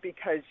 I said,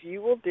 because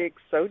you will dig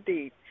so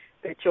deep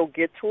that you'll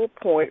get to a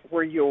point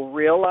where you'll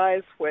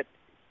realize what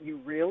you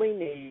really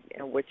need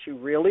and what you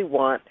really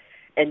want,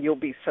 and you'll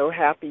be so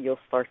happy you'll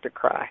start to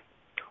cry.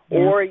 Yeah,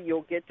 or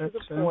you'll get to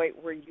the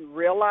point where you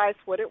realize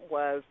what it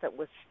was that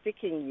was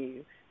sticking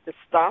you, that's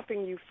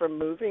stopping you from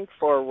moving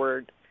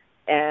forward,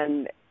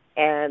 and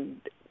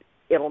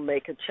it'll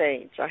make a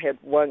change. I had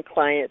one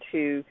client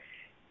who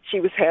she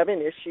was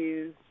having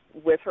issues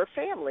with her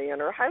family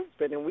and her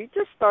husband, and we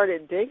just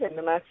started digging,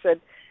 and I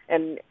said,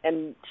 and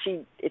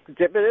she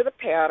exhibited a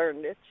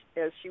pattern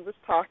as she was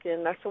talking,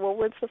 and I said, well,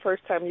 when's the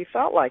first time you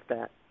felt like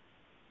that?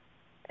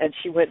 And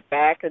she went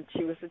back, and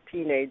she was a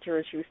teenager,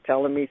 and she was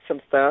telling me some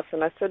stuff,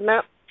 and I said,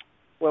 no,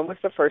 when was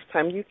the first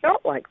time you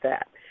felt like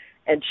that?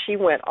 And she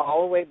went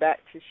all the way back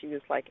to she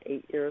was like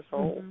 8 years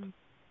old. Mm-hmm.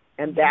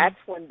 And that's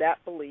when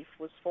that belief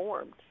was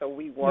formed. So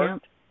we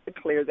worked to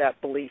clear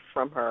that belief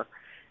from her.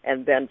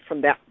 And then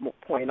from that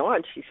point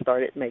on, she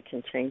started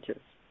making changes.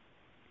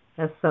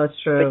 That's so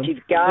true. But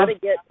you've got to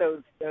get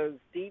those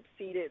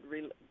deep-seated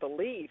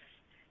beliefs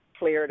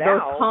cleared those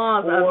out.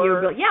 Cause of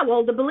your,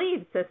 the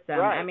belief system.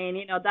 Right. I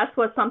mean, that's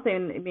what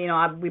something,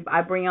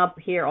 I bring up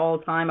here all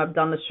the time. I've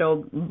done the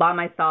show by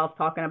myself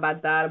talking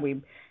about that.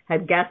 We've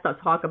had guests that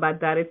talk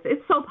about that.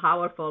 It's so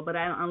powerful. But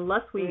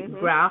unless we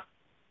grasp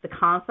the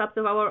concept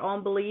of our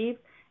own beliefs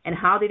and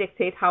how they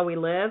dictate how we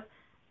live,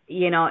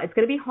 it's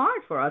going to be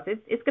hard for us.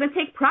 It's going to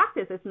take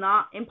practice. It's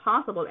not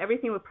impossible.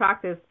 Everything with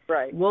practice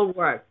will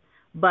work.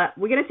 But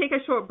we're going to take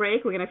a short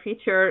break. We're going to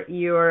feature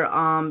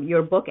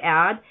your book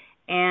ad,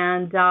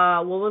 and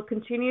we'll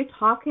continue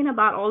talking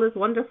about all this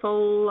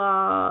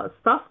wonderful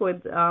stuff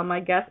with my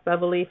guest,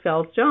 Beverly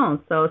Fields-Jones.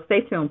 So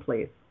stay tuned,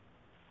 please.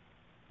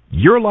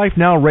 Your Life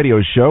Now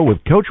radio show with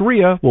Coach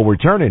Ria will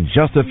return in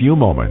just a few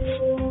moments.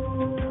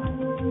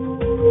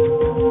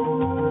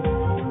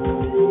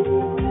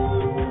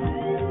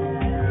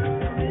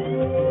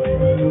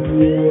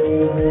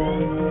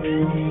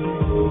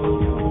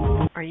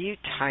 Are you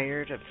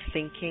tired of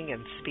thinking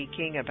and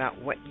speaking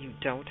about what you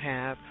don't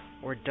have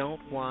or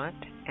don't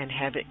want and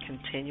have it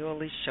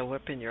continually show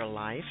up in your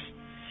life?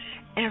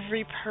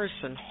 Every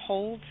person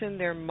holds in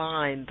their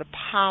mind the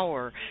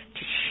power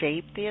to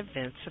shape the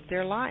events of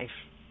their life.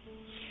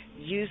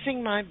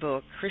 Using my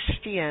book,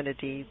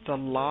 Christianity, The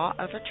Law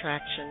of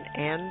Attraction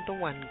and the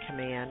One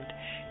Command,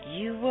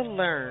 you will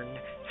learn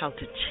how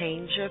to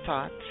change your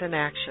thoughts and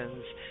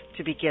actions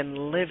to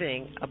begin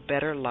living a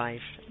better life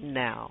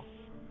now.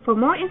 For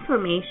more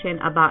information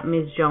about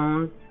Ms.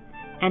 Jones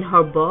and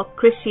her book,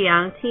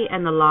 Christianity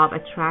and the Law of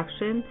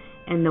Attraction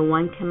and the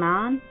One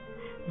Command,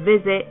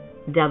 visit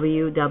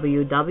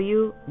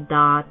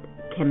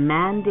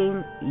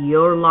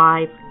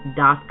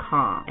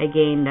www.commandingyourlife.com.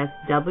 Again, that's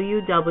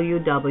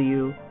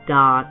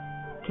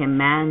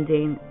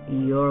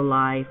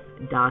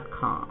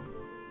www.commandingyourlife.com.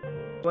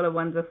 What a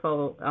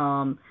wonderful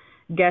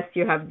guest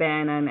you have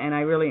been, and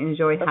I really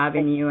enjoyed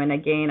having you. And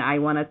again, I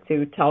wanted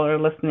to tell our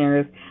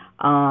listeners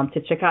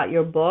to check out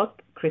your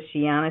book,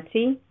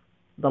 Christianity,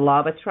 The Law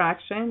of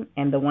Attraction,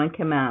 and the One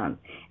Command.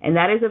 And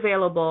that is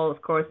available,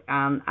 of course,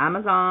 on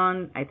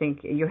Amazon. I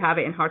think you have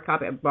it in hard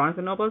copy at Barnes &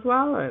 Noble as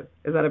well? Or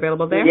is that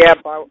available there? Yeah,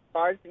 Barnes.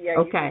 Yeah,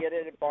 okay. You can get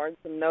it at Barnes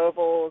 &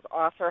 Noble's,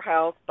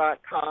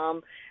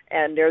 authorhouse.com,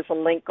 and there's a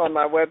link on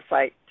my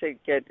website to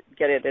get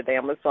it at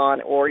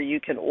Amazon, or you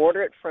can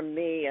order it from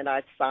me and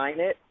I sign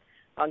it.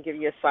 I'll give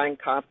you a signed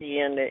copy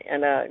and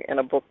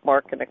a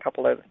bookmark and a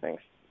couple other things.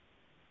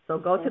 So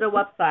go to the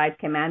website,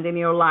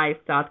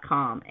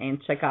 commandingyourlife.com,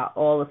 and check out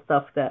all the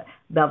stuff that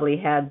Beverly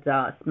had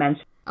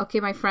mentioned. Okay,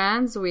 my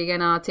friends, we're going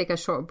to take a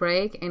short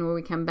break, and when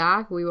we come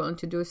back, we will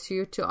introduce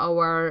you to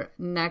our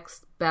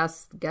next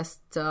best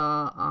guest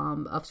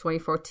of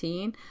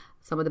 2014,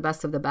 some of the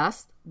best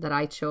that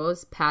I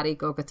chose, Patty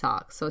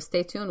Gogatak. So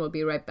stay tuned. We'll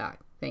be right back.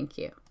 Thank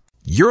you.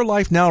 Your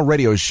Life Now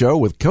radio show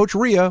with Coach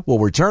Ria will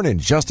return in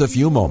just a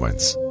few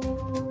moments.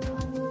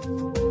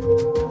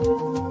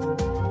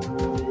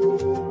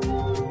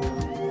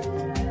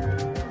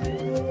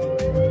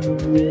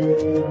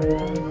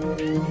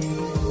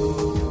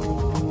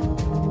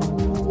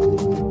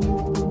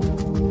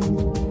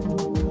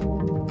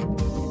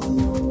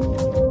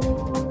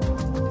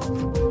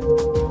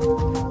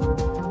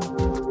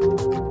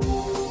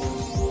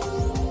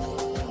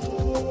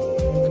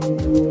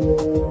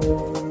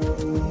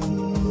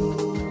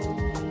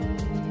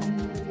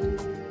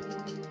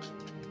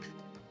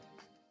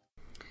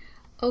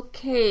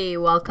 Okay,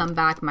 welcome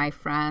back, my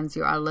friends.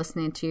 You are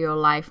listening to Your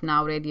Life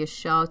Now radio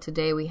show.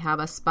 Today we have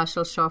a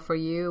special show for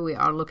you. We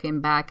are looking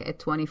back at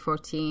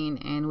 2014,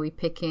 and we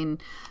picking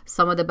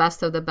some of the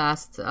best of the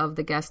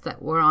guests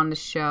that were on the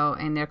show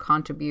and their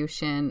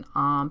contribution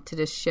to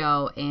the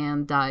show.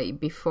 And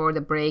before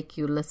the break,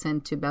 you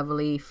listened to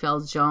Beverly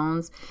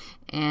Fields-Jones,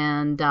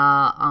 and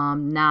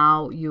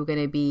now you're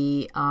going to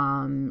be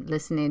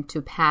listening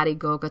to Patty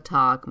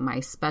Gogatak,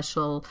 my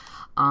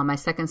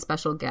second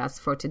special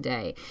guest for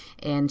today.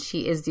 And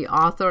she is the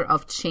author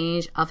of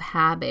Change of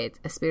Habit,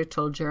 a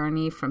spiritual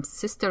journey from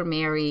Sister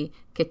Mary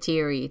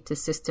Kateri to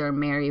Sister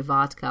Mary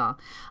Vodka.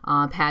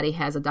 Patty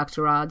has a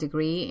doctoral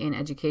degree in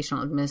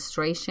educational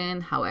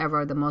administration.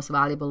 However, the most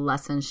valuable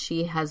lessons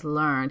she has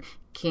learned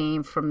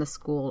came from the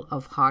School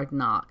of Hard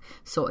Knock.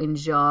 So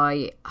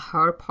enjoy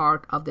her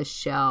part of the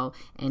show,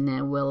 and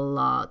then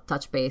we'll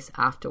touch base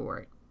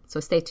afterward. So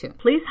stay tuned.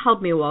 Please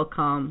help me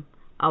welcome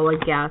our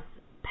guest,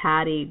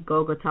 Patty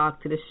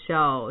Gogatak, to the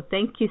show.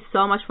 Thank you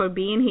so much for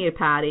being here,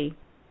 Patty.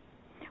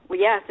 Well,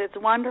 yes, it's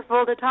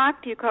wonderful to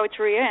talk to you, Coach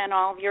Ria, and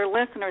all of your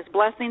listeners.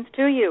 Blessings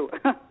to you.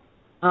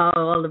 Oh,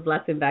 all the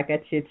blessing back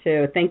at you,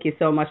 too. Thank you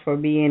so much for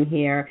being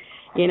here.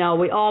 You know,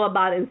 we're all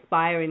about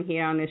inspiring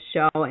here on this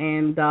show,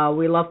 and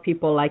we love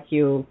people like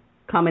you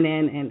coming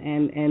in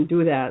and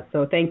do that.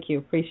 So thank you.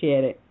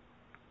 Appreciate it.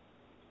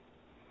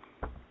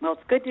 Well,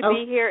 it's good to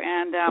be here,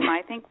 and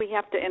I think we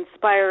have to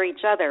inspire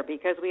each other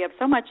because we have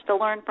so much to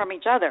learn from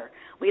each other.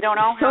 We don't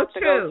all have to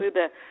go through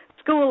the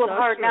school of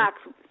hard knocks.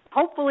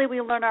 Hopefully we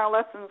learn our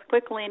lessons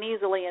quickly and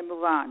easily and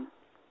move on.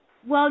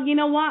 Well, you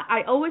know what?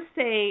 I always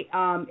say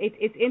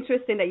it's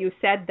interesting that you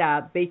said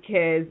that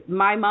because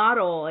my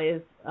motto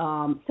is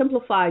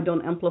simplify,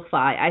 don't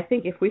amplify. I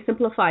think if we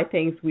simplify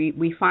things,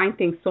 we find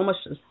things so much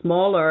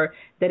smaller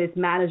that it's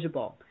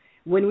manageable.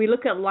 When we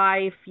look at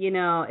life, you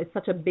know, it's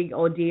such a big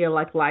ordeal.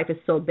 Like life is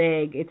so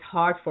big, it's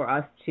hard for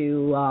us to,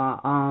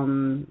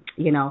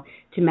 you know,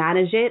 to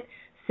manage it.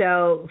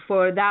 So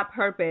for that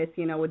purpose,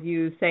 you know, with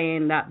you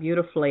saying that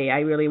beautifully, I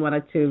really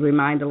wanted to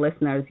remind the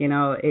listeners, you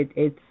know,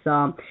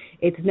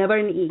 it's never,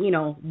 you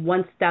know,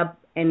 one step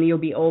and you'll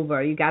be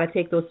over. You got to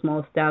take those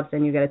small steps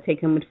and you got to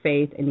take them with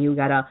faith and you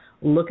got to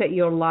look at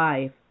your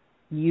life,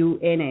 you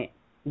in it.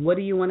 What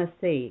do you want to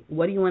see?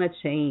 What do you want to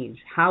change?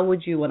 How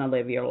would you want to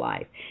live your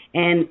life?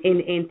 And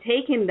in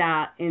taking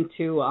that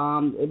into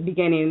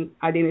beginning,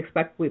 I didn't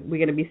expect we're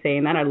going to be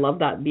saying that. I love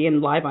that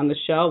being live on the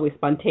show was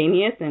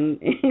spontaneous,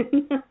 and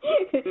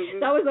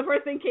that was the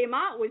first thing came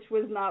out, which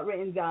was not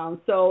written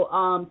down. So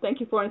thank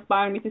you for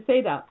inspiring me to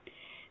say that.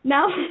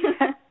 Now,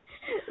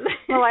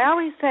 well, I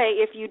always say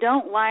if you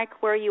don't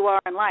like where you are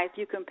in life,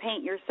 you can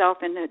paint yourself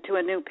into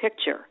a new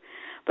picture.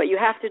 But you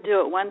have to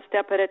do it one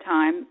step at a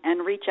time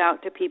and reach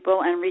out to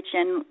people and reach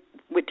in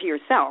to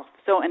yourself.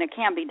 And it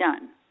can be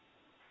done.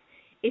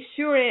 It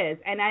sure is.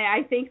 And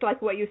I think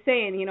like what you're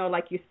saying, you know,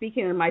 like you're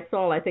speaking in my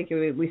soul, I think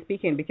we're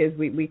speaking because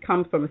we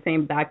come from the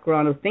same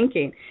background of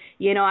thinking.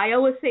 You know, I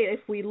always say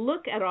if we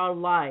look at our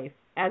life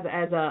as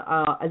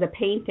a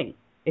painting,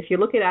 if you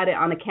look at it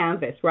on a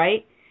canvas,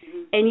 right?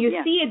 And you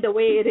see it the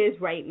way it is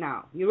right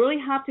now. You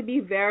really have to be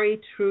very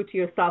true to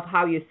yourself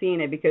how you're seeing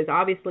it because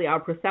obviously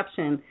our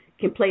perception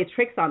can play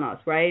tricks on us,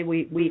 right?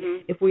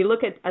 If we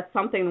look at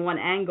something in one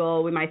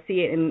angle, we might see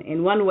it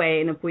in one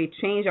way, and if we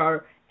change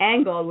our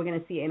angle, we're going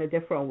to see it in a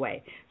different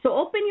way. So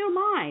open your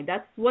mind.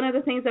 That's one of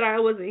the things that I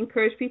always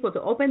encourage people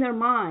to open their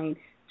mind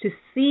to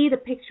see the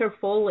picture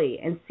fully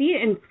and see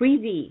it in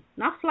 3D,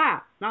 not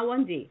flat, not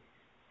 1D.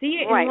 See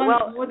it in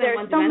more than there's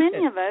one so dimension.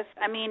 many of us.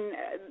 I mean,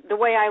 the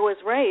way I was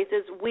raised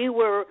is we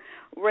were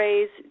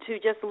raised to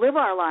just live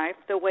our life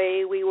the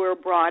way we were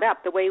brought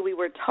up, the way we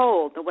were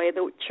told, the way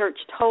the church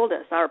told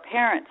us, our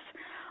parents.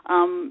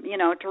 You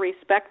know, to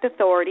respect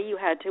authority, you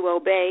had to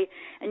obey,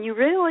 and you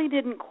really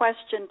didn't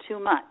question too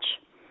much.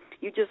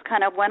 You just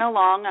kind of went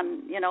along,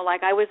 and you know,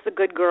 like I was the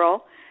good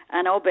girl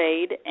and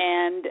obeyed,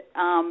 and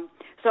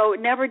so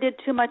never did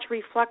too much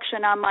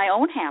reflection on my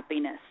own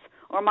happiness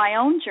or my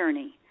own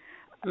journey.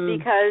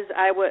 Because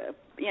I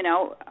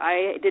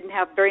didn't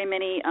have very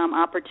many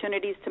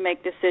opportunities to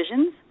make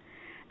decisions,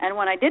 and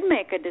when I did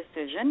make a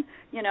decision,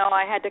 you know,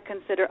 I had to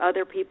consider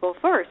other people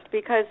first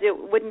because it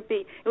would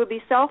be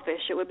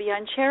selfish, it would be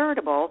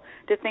uncharitable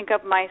to think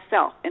of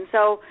myself, and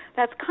so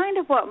that's kind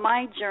of what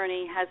my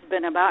journey has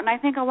been about, and I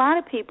think a lot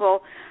of people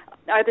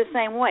are the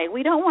same way.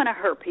 We don't want to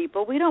hurt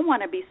people, we don't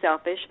want to be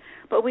selfish,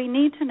 but we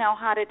need to know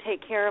how to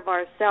take care of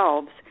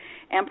ourselves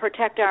and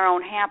protect our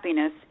own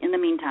happiness in the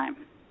meantime.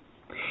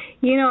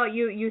 You know,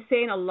 you're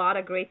saying a lot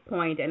of great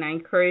points, and I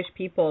encourage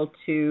people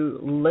to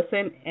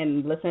listen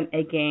and listen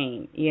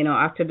again, you know,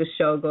 after the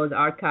show goes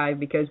archived,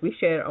 because we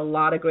share a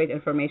lot of great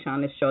information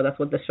on this show. That's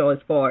what the show is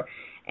for.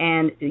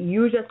 And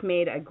you just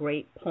made a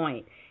great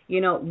point. You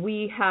know,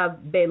 we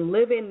have been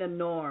living the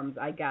norms,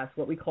 I guess,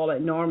 what we call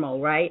it normal,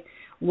 right?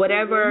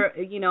 Whatever,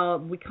 you know,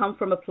 we come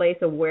from a place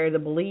of where the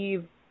belief,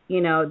 you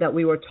know, that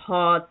we were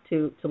taught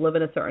to live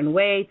in a certain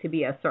way, to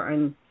be a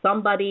certain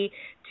somebody,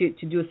 to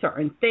do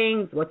certain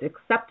things, what's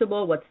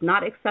acceptable, what's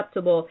not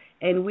acceptable,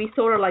 and we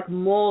sort of like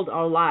mold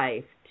our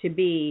life to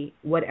be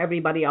what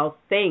everybody else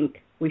think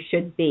we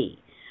should be.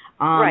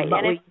 Right.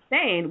 But what you're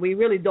saying,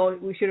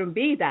 we shouldn't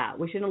be that.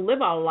 We shouldn't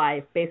live our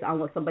life based on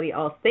what somebody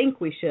else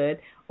think we should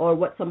or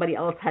what somebody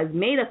else has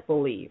made us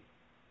believe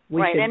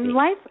we should be. Right, and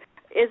life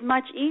is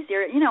much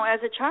easier. You know, as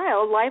a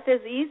child, life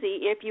is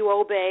easy if you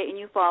obey and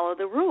you follow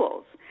the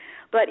rules.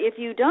 But if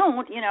you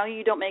don't, you know,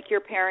 you don't make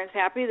your parents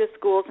happy, the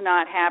school's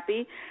not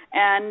happy,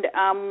 and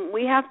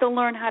we have to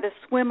learn how to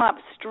swim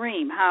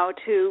upstream, how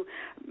to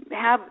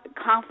have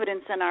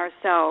confidence in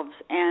ourselves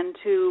and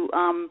to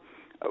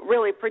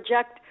really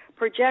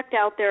project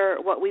out there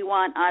what we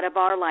want out of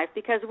our life,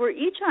 because we're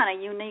each on a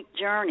unique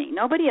journey.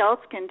 Nobody else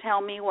can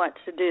tell me what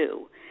to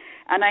do.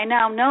 And I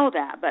now know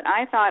that, but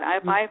I thought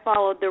if I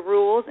followed the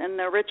rules and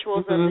the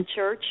rituals of the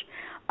church,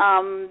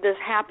 this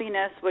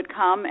happiness would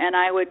come, and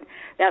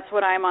that's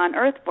what I'm on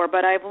earth for.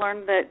 But I've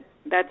learned that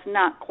that's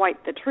not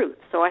quite the truth.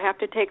 So I have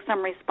to take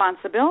some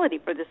responsibility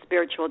for the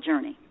spiritual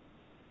journey.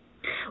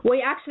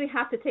 We actually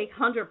have to take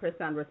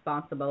 100%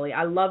 responsibility.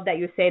 I love that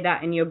you say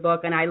that in your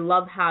book, and I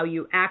love how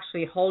you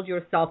actually hold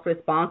yourself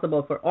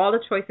responsible for all the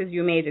choices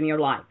you made in your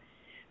life,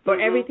 for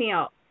everything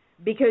else.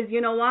 Because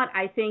you know what?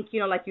 I think,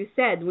 like you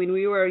said, when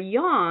we were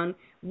young,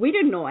 we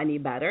didn't know any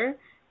better.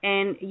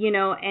 And,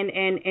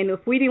 and if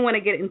we didn't want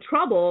to get in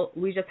trouble,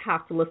 we just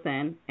have to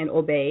listen and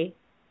obey,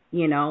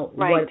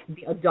 what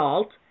the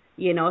adult,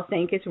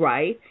 think is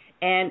right.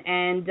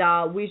 And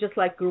we just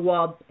grew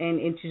up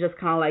and to just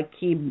kind of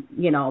keep,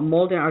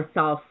 molding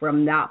ourselves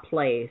from that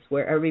place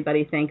where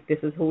everybody thinks this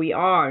is who we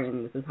are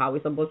and this is how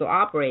we're supposed to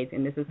operate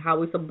and this is how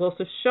we're supposed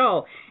to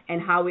show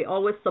and how we're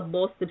always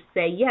supposed to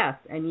say yes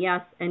and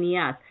yes and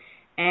yes.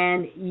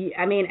 And,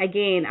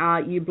 again,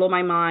 you blow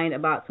my mind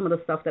about some of the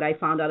stuff that I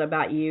found out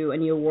about you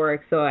and your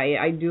work. So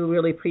I do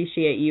really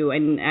appreciate you.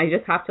 And I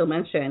just have to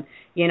mention,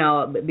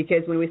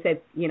 because when we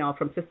said,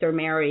 from Sister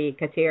Mary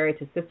Kateri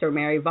to Sister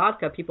Mary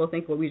Vodka, people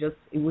think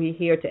we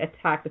here to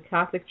attack the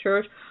Catholic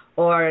Church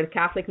or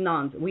Catholic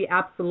nuns. We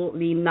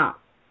absolutely not.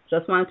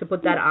 Just wanted to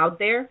put that out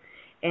there.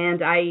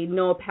 And I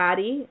know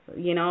Patty,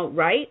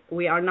 right?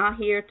 We are not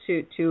here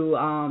to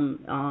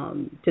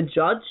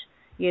judge.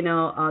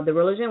 The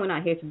religion. We're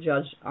not here to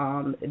judge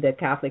the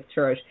Catholic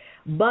Church.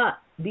 But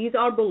these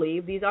are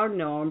beliefs, these are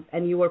norms,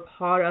 and you were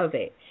part of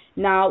it.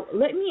 Now,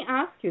 let me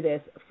ask you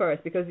this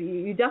first, because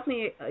you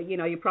definitely,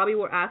 you probably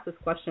were asked this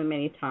question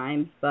many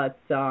times, but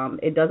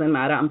it doesn't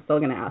matter. I'm still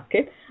going to ask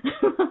it.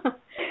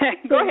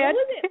 Go ahead. What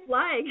was it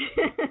like?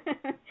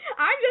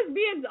 I'm just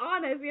being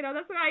honest.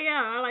 That's what I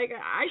am.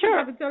 I sure.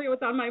 have to tell you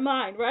what's on my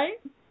mind, right?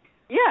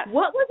 Yes.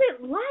 What was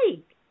it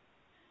like?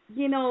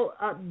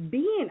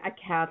 Being a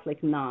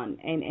Catholic nun,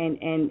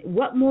 and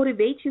what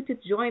motivates you to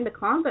join the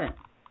convent?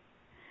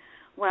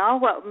 Well,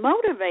 what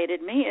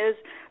motivated me is,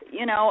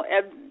 you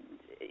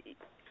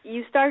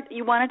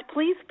wanted to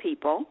please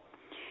people,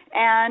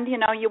 and,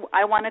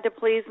 I wanted to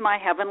please my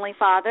heavenly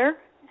Father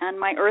and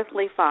my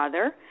earthly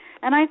father,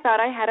 and I thought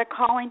I had a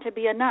calling to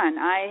be a nun.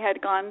 I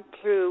had gone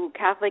through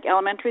Catholic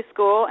elementary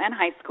school and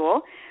high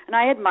school, and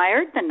I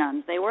admired the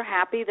nuns. They were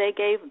happy, they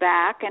gave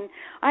back, and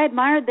I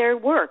admired their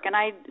work, and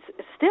I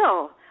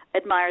still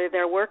admire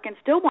their work and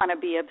still want to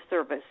be of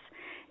service.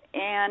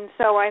 And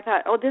so I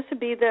thought, this would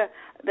be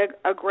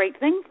a great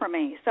thing for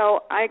me.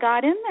 So I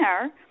got in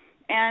there,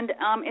 and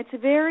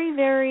it's very,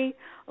 very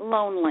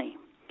lonely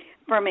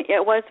for me.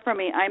 It was for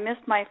me. I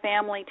missed my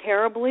family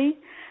terribly,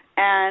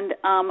 and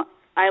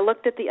I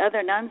looked at the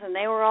other nuns, and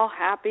they were all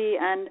happy,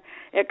 and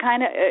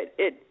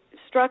it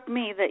struck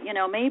me that,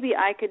 maybe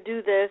I could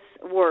do this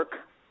work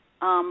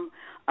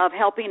of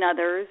helping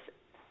others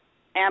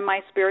and my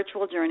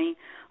spiritual journey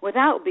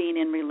without being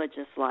in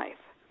religious life.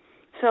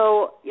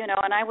 So,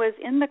 and I was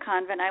in the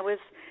convent. I was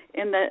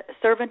in the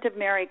Servant of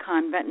Mary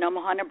convent in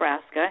Omaha,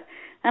 Nebraska,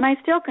 and I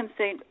still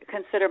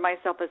consider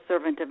myself a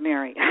servant of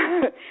Mary,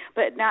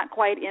 but not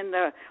quite in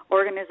the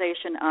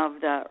organization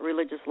of the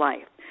religious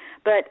life.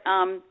 But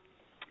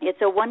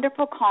it's a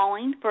wonderful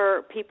calling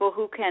for people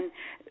who can,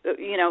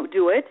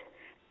 do it,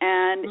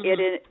 and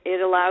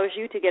it allows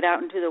you to get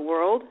out into the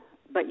world,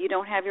 but you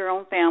don't have your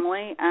own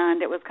family,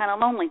 and it was kind of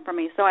lonely for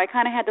me. So I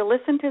kind of had to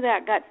listen to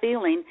that gut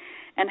feeling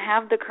and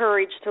have the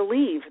courage to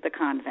leave the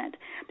convent,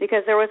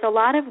 because there was a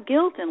lot of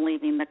guilt in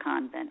leaving the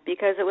convent,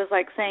 because it was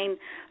like saying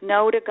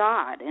no to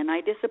God, and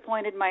I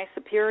disappointed my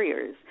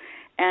superiors.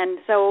 And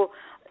so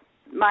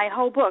my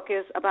whole book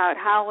is about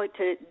how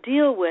to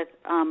deal with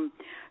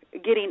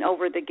getting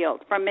over the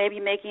guilt, from maybe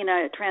making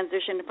a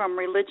transition from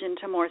religion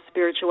to more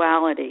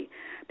spirituality.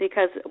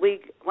 Because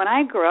when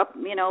I grew up,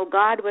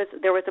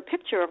 there was a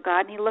picture of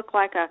God, and he looked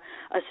like a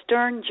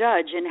stern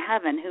judge in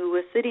heaven who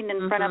was sitting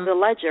in front of the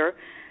ledger,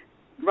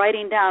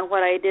 writing down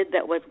what I did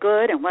that was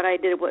good and what I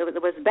did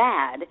that was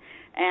bad.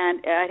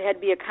 And I had to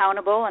be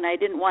accountable, and I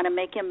didn't want to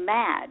make him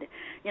mad.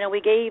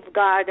 We gave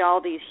God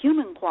all these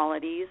human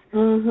qualities,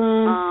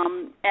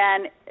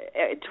 and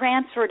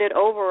transferred it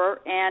over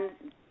and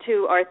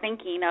to our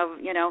thinking of,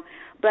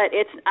 but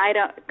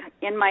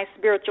in my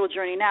spiritual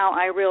journey now,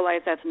 I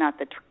realize that's not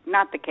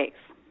the case.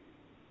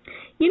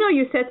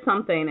 You said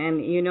something,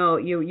 and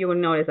you will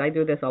notice I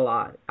do this a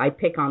lot. I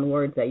pick on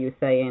words that you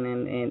say, and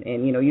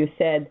you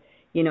said,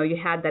 you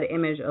had that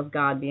image of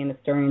God being a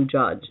stern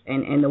judge,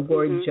 and the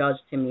word judge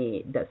to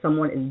me, that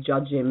someone is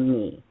judging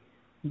me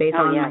based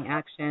on my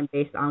action,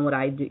 based on what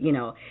I do,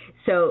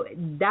 So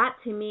that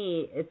to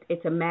me,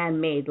 it's a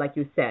man-made, like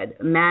you said,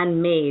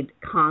 man-made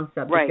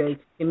concept. Right. Because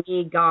to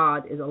me,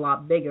 God is a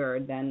lot bigger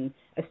than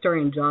a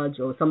stern judge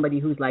or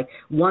somebody who's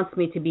wants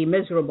me to be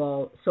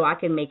miserable so I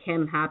can make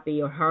him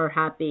happy or her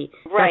happy.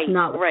 Right. That's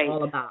not what it's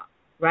all about,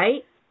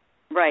 right?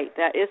 Right.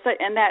 That is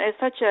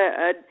such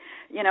a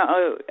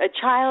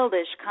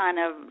childish kind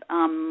of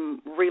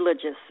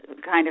religious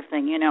kind of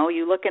thing.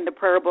 You look in the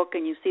prayer book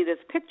and you see this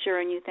picture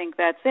and you think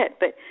that's it,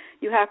 but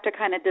you have to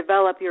kind of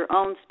develop your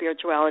own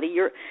spirituality.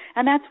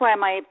 And that's why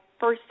my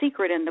first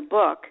secret in the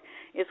book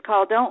is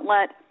called "Don't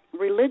Let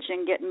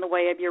religion get in the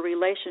way of your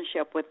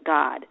relationship with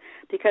God?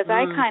 Because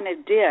I kind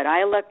of did.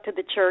 I looked to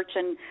the church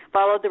and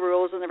followed the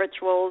rules and the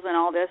rituals and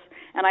all this,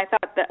 and I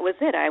thought that was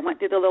it. I went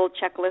through the little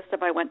checklist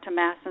of I went to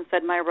Mass and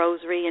said my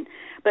rosary,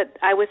 but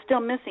I was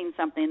still missing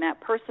something, that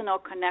personal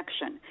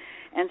connection.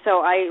 And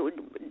so I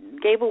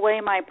gave away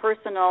my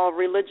personal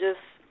religious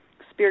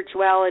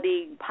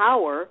spirituality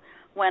power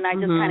when I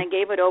just kind of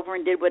gave it over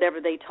and did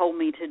whatever they told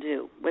me to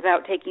do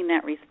without taking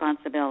that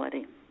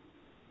responsibility.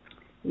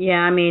 Yeah,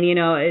 I mean, you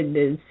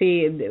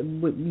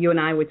and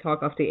I would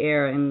talk off the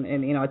air,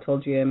 and I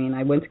told you, I mean,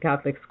 I went to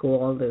Catholic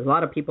school. There's a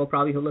lot of people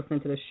probably who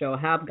listen to the show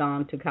have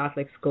gone to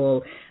Catholic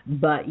school,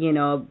 but,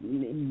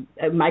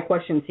 my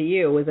question to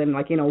you was,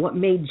 what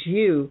made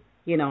you,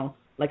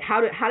 like,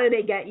 how did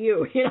they get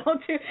you,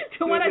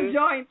 to want to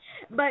join?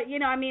 But,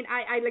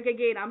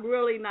 I'm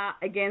really not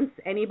against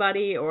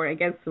anybody or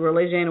against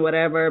religion,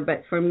 whatever.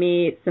 But for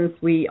me, since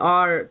we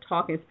are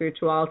talking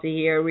spirituality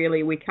here,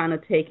 really, we kind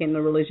of taking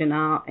the religion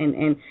out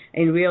and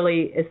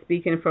really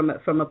speaking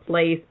from a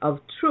place of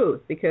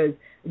truth, because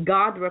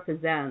God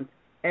represents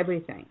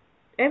everything.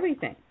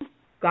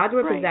 God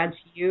represents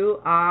you,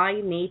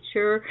 I,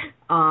 nature,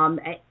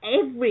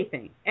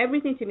 everything.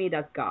 Everything to me,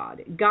 that's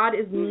God. God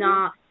is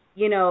not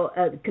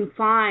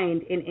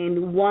confined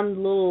in one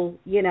little,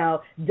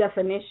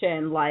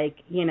 definition, like,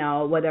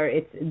 whether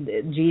it's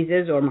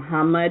Jesus or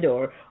Muhammad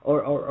or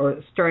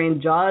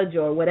stern judge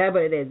or whatever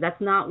it is.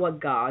 That's not what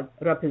God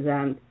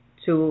represents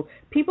to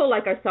people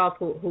like ourselves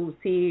who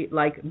see,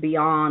 like,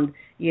 beyond,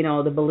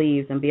 the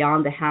beliefs and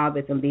beyond the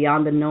habits and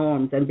beyond the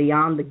norms and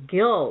beyond the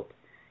guilt.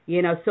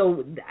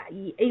 So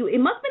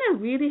it must have been a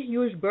really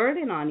huge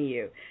burden on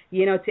you,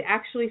 to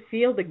actually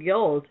feel the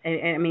guilt.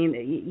 And I mean,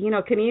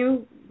 can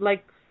you,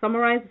 like,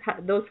 summarize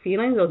those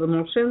feelings, those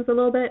emotions a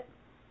little bit?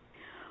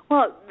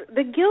 Well,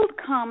 the guilt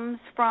comes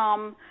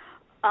from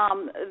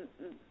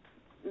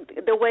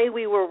the way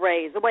we were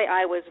raised, the way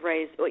I was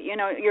raised.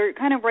 You're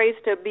kind of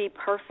raised to be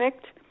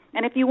perfect.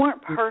 And if you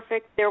weren't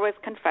perfect, there was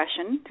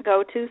confession to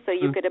go to so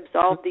you could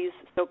absolve these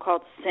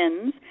so-called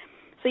sins.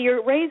 So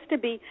you're raised to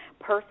be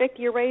perfect.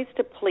 You're raised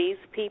to please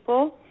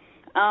people.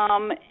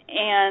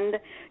 And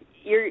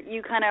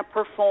you kind of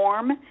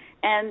perform,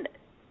 and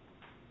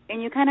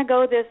you kind of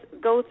go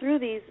through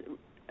these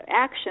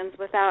actions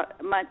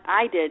without much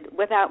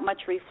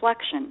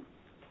reflection.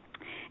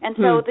 And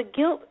so the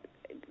guilt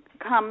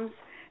comes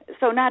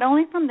not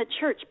only from the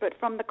church but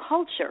from the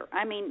culture.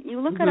 I mean,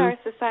 you look at our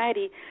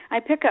society. I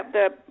pick up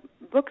the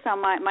books on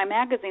my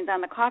magazines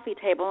on the coffee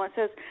table, and it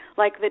says,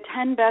 like, the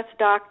 10 best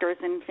doctors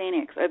in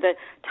Phoenix, or the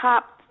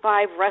top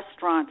 5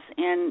 restaurants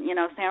in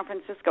San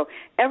Francisco.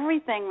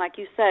 Everything, like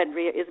you said,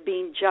 Rhea, is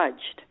being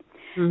judged.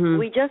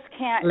 We just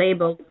can't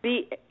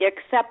be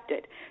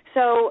accepted.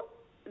 So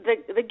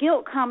the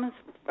guilt comes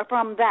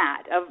from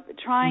that, of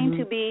trying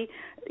to be,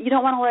 you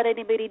don't want to let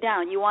anybody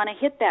down. You want to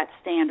hit that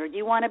standard.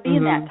 You want to be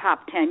in that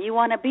top 10. You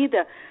want to be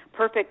the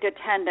perfect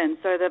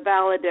attendance or the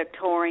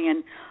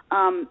valedictorian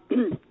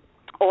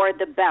or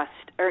the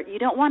best. Or you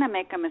don't want to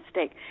make a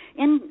mistake.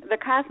 In the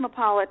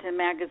Cosmopolitan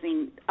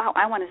magazine,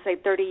 I want to say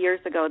 30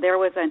 years ago, there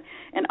was an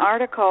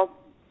article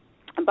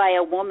by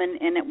a woman,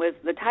 and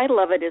the title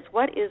of it is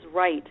 "What is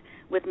Right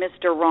with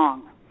Mr.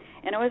 Wrong?"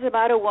 And it was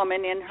about a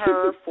woman in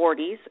her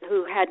 40s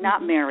who had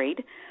not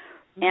married.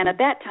 And at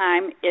that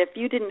time, if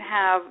you didn't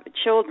have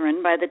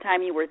children by the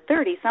time you were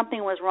 30,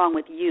 something was wrong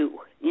with you,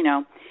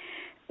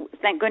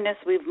 Thank goodness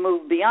we've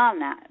moved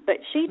beyond that. But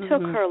she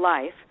took her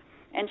life,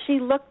 and she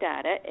looked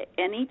at it,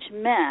 and each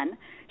man,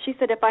 she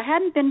said, if I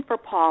hadn't been for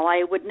Paul,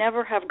 I would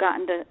never have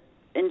gotten to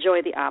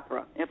enjoy the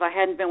opera. If I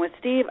hadn't been with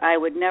Steve, I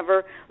would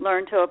never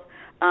learn to have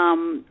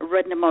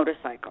ridden a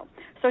motorcycle.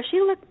 So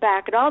she looked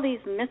back at all these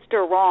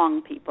Mr.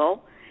 Wrong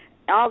people,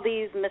 all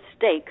these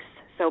mistakes,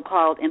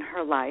 so-called, in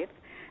her life,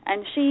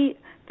 and she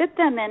fit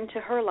them into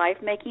her life,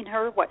 making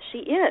her what she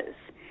is.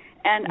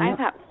 And I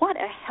thought, what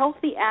a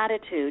healthy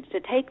attitude to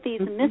take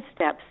these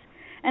missteps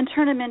and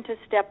turn them into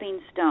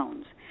stepping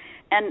stones.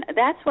 And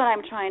that's what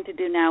I'm trying to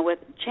do now with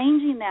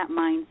changing that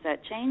mindset,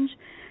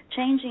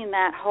 changing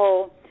that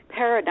whole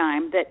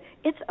paradigm that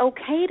it's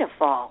okay to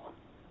fall.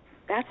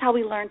 That's how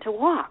we learn to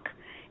walk.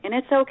 And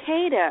it's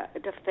okay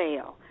to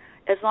fail,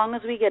 as long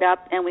as we get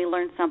up and we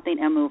learn something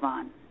and move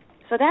on.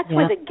 So that's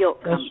where the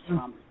guilt comes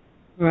from.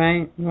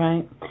 Right.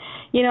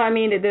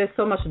 There's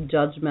so much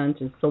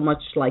judgment and so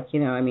much,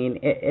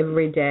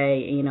 every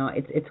day,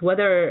 it's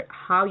whether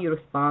how you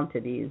respond to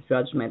these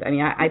judgments.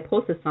 I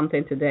posted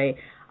something today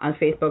on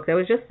Facebook that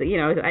was just,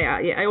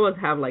 I always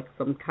have, like,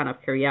 some kind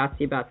of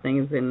curiosity about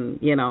things. And,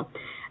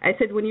 I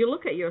said, when you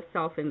look at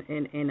yourself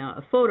in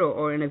a photo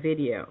or in a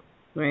video,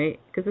 right,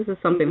 because this is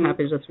something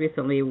happened just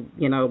recently,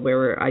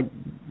 where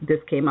this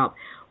came up.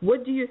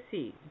 What do you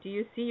see? Do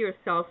you see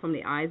yourself from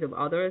the eyes of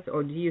others,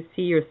 or do you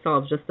see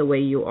yourself just the way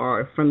you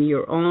are, from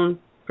your own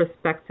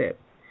perspective?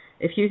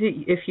 If you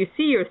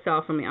see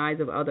yourself from the eyes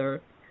of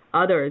others,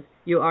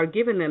 you are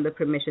giving them the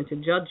permission to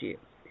judge you.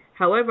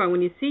 However,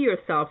 when you see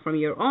yourself from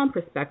your own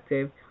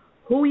perspective,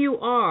 who you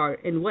are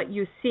and what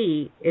you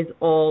see is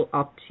all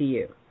up to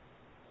you.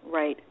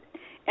 Right.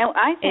 And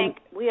I think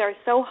we are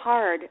so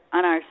hard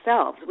on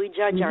ourselves. We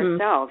judge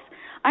ourselves.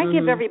 I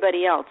give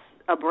everybody else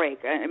a break.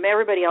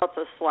 Everybody else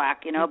a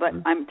slack, but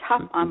I'm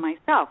tough on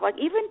myself. Like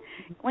even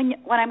when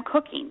I'm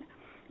cooking,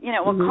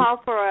 we'll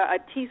call for a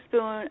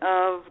teaspoon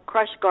of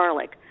crushed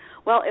garlic.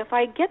 Well, if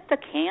I get the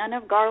can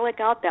of garlic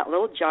out, that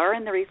little jar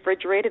in the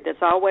refrigerator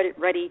that's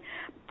already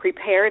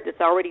prepared,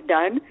 that's already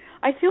done,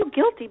 I feel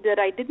guilty that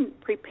I didn't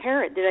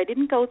prepare it, that I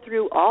didn't go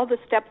through all the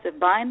steps of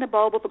buying the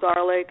bulb of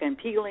garlic and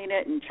peeling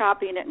it and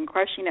chopping it and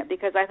crushing it,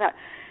 because I thought,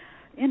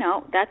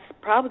 that's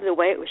probably the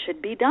way it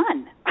should be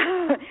done.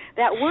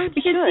 That word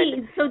because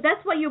should. So that's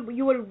why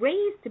you were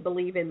raised to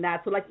believe in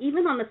that. So like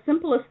even on the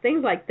simplest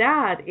things like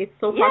that, it's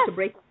so hard to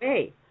break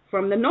away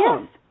from the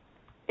norm. Yes.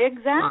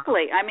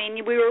 Exactly. I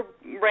mean, we were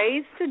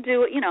raised to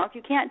do it. If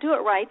you can't do it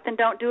right, then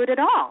don't do it at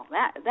all.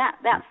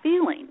 That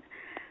feeling.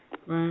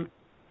 Right.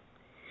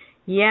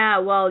 Yeah.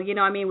 Well,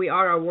 we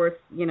are our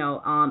worst.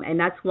 And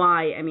that's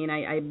why.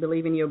 I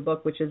believe in your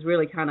book, which is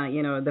really kind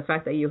of the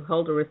fact that you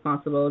hold a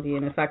responsibility,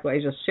 and in fact, what I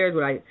just shared,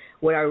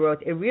 what I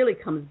wrote, it really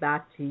comes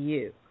back to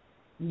you.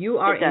 You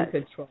are in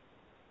control.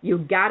 You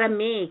gotta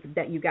make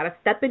that. You gotta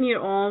step in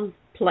your own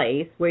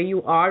place where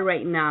you are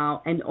right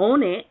now and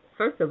own it.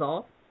 First of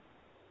all.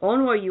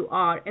 Own where you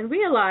are and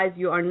realize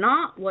you are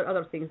not what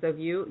other things of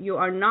you. You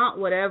are not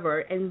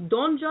whatever, and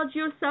don't judge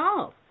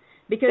yourself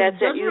because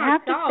that's it. You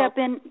have to step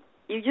in.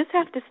 You just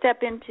have to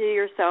step into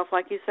yourself,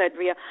 like you said,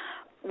 Ria,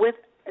 with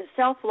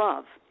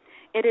self-love.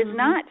 It is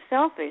not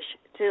selfish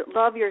to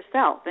love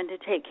yourself and to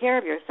take care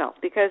of yourself,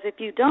 because if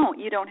you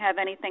don't have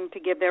anything to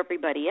give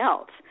everybody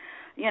else.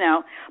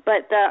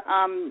 But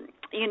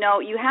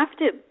you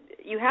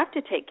have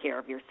to take care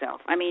of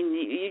yourself. I mean,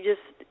 you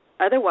just.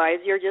 Otherwise,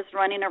 you're just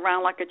running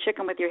around like a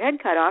chicken with your head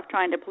cut off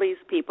trying to please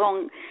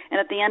people, and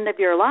at the end of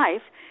your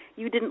life,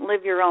 you didn't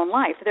live your own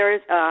life. There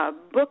is a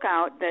book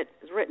out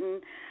that's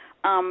written,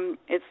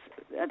 it's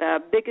The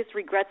Biggest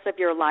Regrets of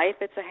Your Life.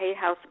 It's a Hay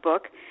House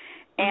book,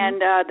 and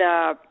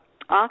the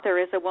author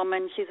is a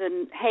woman. She's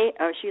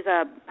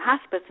a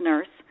hospice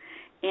nurse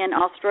in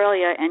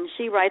Australia, and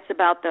she writes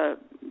about the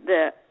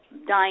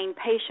dying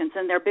patients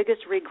and their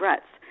biggest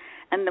regrets.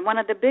 And one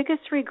of the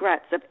biggest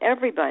regrets of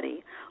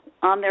everybody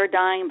on their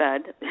dying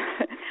bed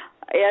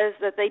is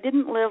that they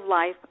didn't live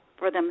life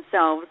for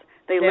themselves.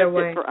 They lived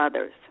it for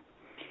others.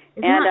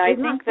 I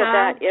think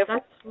that if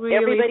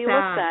everybody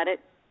looks at it,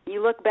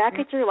 you look back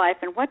at your life,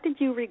 and what did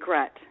you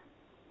regret?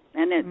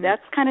 And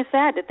that's kind of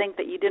sad to think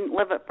that you didn't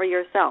live it for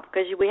yourself,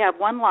 because we have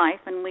one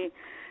life, and we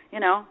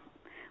don't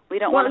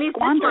want to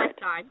squander it.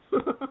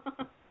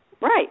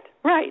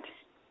 Right.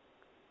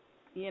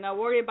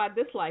 Worry about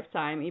this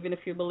lifetime, even if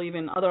you believe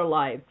in other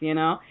lives,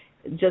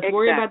 Just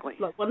worry about,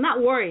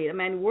 not worry.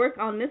 Work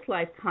on this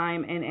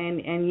lifetime, and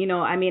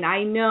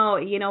I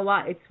know,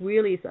 what, it's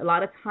really a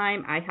lot of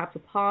time I have to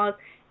pause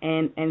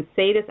and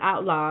say this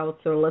out loud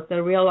so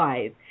listeners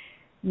realize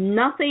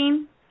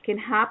nothing can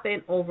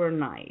happen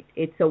overnight.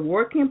 It's a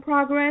work in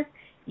progress.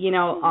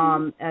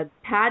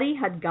 Patty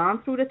had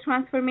gone through the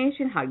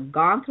transformation, had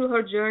gone through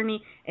her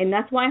journey, and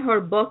that's why her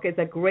book is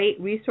a great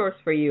resource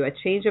for you, A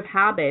Change of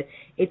Habit.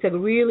 It's a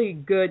really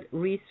good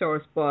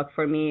resource book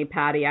for me,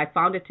 Patty. I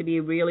found it to be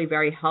really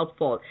very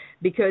helpful,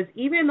 because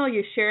even though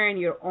you're sharing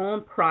your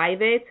own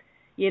private,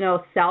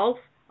 self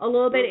a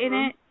little bit in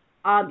it,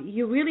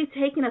 you're really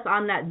taking us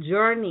on that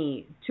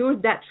journey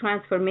towards that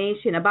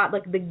transformation, about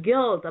like the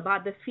guilt,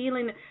 about the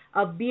feeling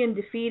of being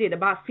defeated,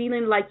 about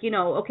feeling like,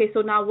 okay,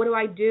 so now what do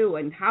I do,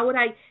 and how would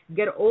I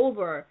get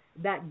over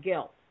that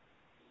guilt?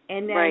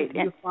 And then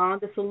you found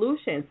the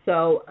solution.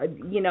 So,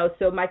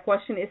 so my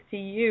question is to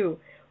you,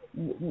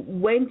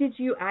 when did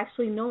you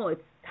actually know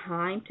it's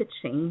time to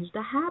change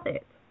the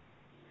habit?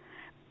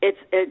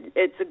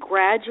 It's a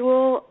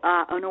gradual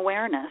an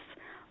awareness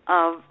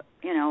of,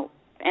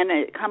 and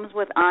it comes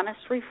with honest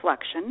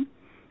reflection,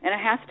 and it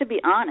has to be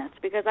honest,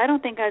 because I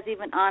don't think I was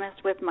even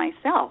honest with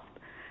myself.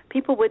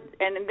 People would,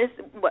 and this,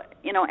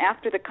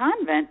 after the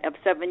convent of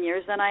 7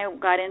 years, then I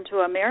got into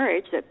a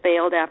marriage that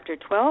failed after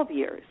 12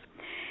 years.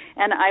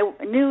 And I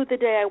knew the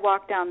day I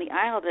walked down the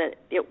aisle that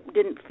it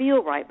didn't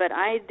feel right, but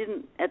I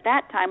didn't, at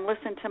that time,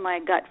 listen to my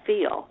gut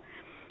feel.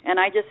 And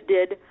I just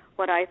did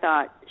what I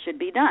thought should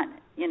be done.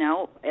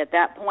 At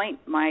that point,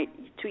 my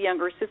two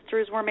younger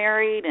sisters were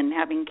married and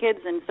having kids,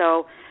 and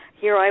so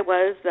here I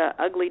was, the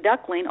ugly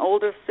duckling,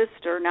 oldest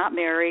sister, not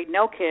married,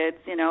 no kids,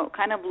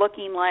 kind of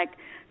looking like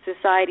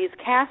society's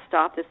cast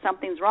off, that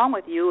something's wrong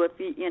with you if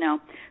you.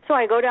 So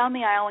I go down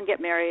the aisle and get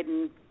married,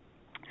 and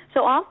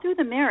so all through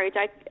the marriage,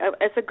 I,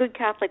 as a good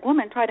Catholic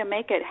woman, try to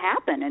make it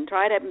happen and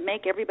try to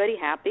make everybody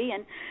happy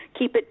and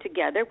keep it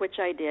together, which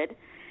I did.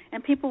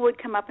 And people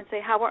would come up and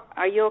say, "How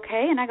are you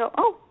okay?" And I go,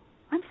 "Oh,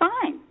 I'm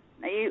fine.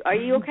 Are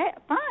you okay?"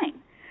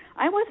 Fine.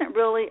 I wasn't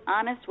really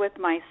honest with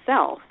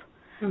myself.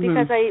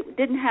 Because I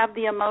didn't have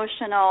the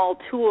emotional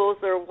tools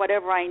or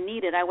whatever I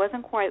needed. I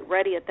wasn't quite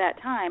ready at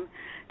that time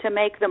to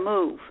make the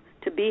move,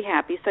 to be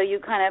happy. So you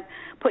kind of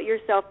put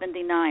yourself in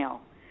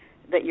denial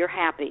that you're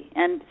happy.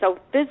 And so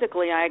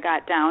physically I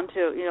got down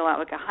to,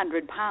 like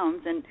 100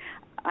 pounds. And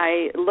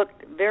I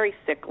looked very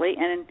sickly,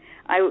 and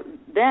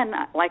then,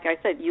 like I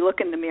said, you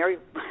look in the mirror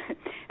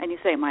and you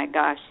say, my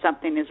gosh,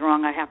 something is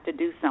wrong. I have to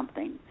do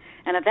something.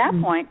 And at that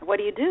point, what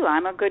do?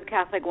 I'm a good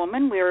Catholic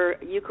woman. We're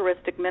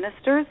Eucharistic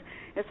ministers.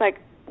 It's like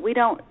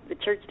the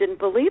church didn't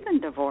believe in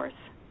divorce.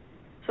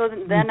 So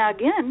then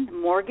again,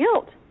 more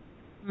guilt.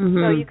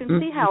 So you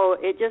can see how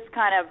it just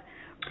kind of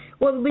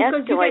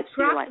because you get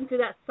trapped into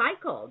that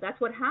cycle.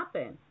 That's what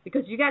happened.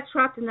 Because you got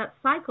trapped in that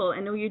cycle,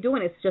 and all you're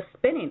doing is just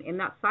spinning in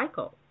that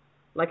cycle.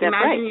 Like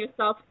imagine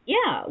yourself,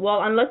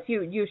 unless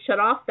you shut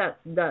off the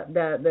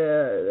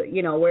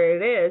where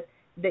it is,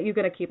 that you're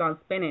going to keep on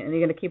spinning, and you're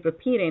going to keep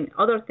repeating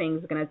other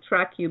things are going to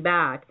track you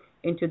back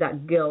into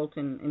that guilt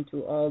and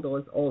into all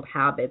those old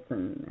habits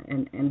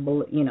and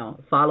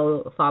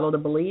follow the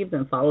beliefs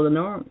and follow the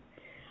norms.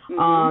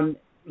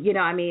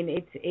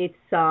 It's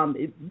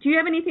do you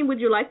have anything, would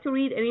you like to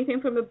read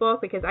anything from the book?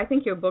 Because I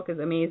think your book is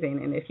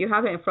amazing, and if you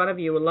have it in front of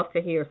you, we'd love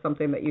to hear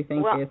something that you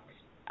think is.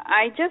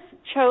 I just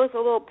chose a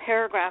little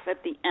paragraph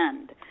at the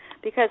end,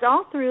 because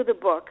all through the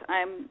book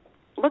I'm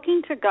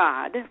looking to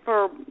God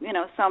for,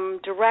 some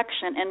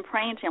direction and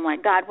praying to him,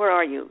 like, God, where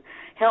are you?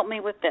 Help me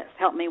with this,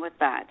 help me with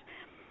that.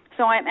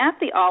 So I'm at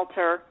the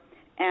altar,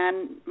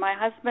 and my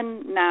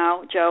husband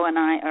now, Joe, and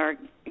I are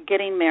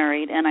getting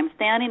married, and I'm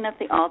standing at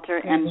the altar,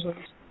 and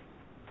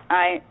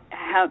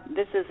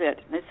this is it.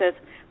 It says,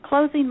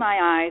 closing my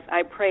eyes,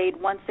 I prayed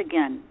once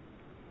again.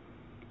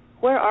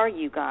 Where are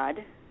you,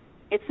 God?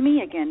 It's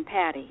me again,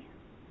 Patty.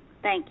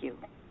 Thank you.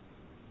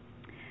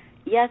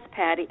 Yes,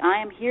 Patty,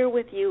 I am here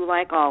with you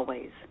like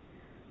always.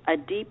 A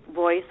deep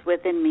voice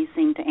within me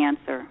seemed to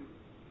answer.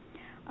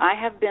 I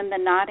have been the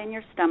knot in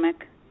your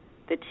stomach,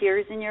 the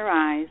tears in your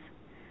eyes,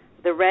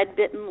 the red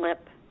bitten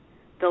lip,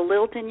 the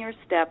lilt in your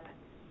step,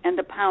 and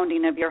the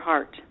pounding of your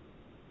heart.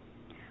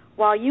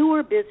 While you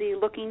were busy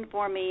looking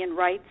for me in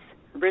rites,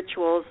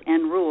 rituals,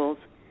 and rules,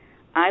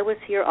 I was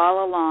here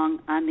all along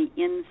on the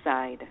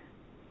inside.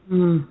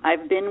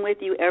 I've been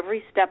with you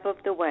every step of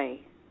the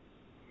way.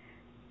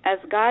 As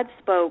God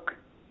spoke,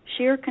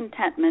 sheer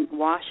contentment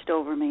washed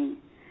over me,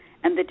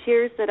 and the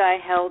tears that I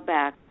held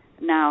back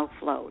now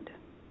flowed.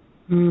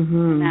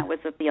 And that was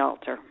at the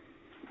altar.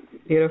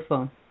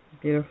 Beautiful.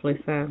 Beautifully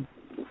said.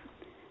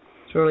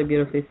 Truly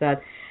beautifully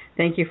said.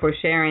 Thank you for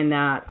sharing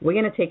that. We're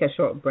going to take a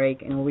short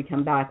break, and when we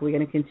come back, we're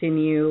going to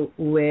continue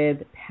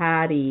with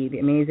Patty, the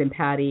amazing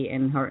Patty,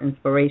 and her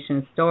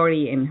inspiration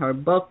story in her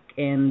book,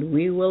 and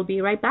we will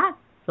be right back.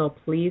 So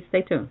please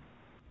stay tuned.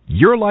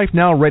 Your Life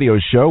Now radio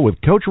show with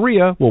Coach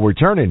Ria will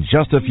return in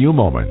just a few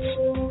moments.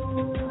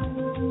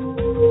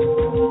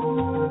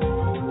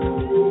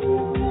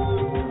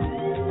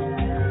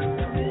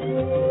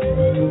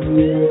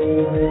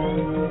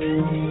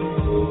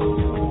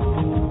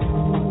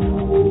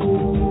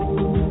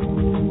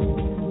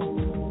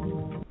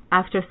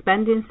 After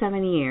spending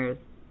 7 years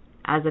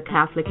as a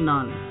Catholic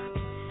nun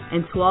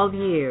and 12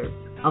 years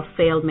of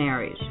failed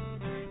marriage,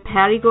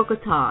 Patty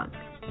Gokatag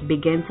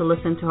began to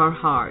listen to her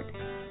heart.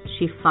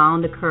 She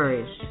found the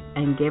courage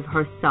and gave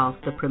herself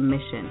the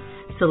permission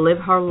to live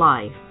her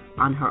life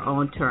on her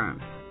own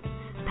terms.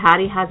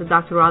 Patty has a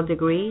doctoral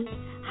degree.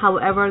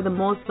 However, the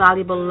most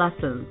valuable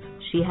lessons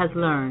she has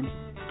learned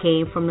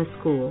came from the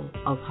school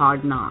of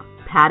hard knocks.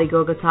 Patty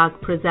Gokatag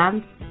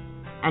presents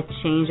A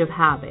Change of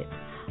Habit,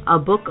 a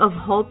book of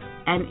hope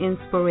and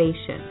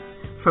inspiration,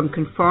 from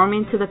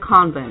conforming to the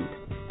convent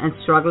and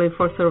struggling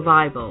for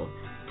survival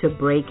to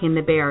breaking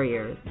the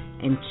barriers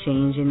and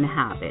changing the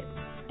habits.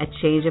 A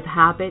Change of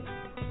Habit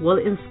will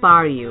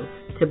inspire you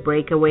to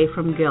break away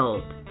from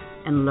guilt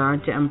and learn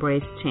to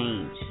embrace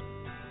change.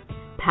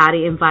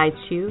 Patty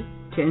invites you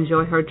to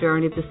enjoy her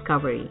journey of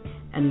discovery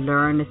and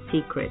learn the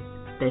secrets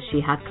that she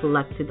has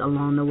collected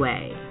along the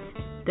way.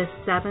 The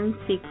 7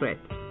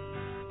 Secrets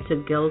to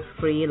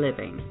Guilt-Free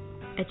Living.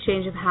 A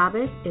Change of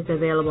Habit is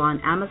available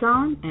on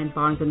Amazon and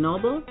Barnes &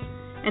 Noble.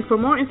 And for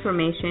more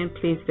information,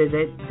 please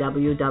visit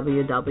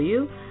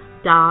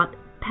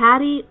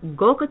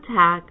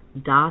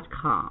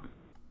www.pattygokatag.com.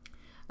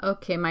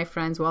 Okay, my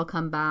friends,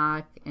 welcome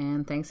back,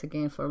 and thanks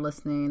again for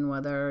listening,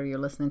 whether you're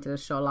listening to the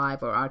show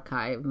live or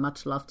archive.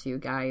 Much love to you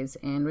guys,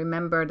 and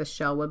remember, the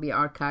show will be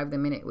archived the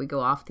minute we go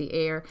off the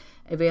air,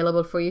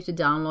 available for you to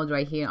download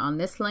right here on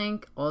this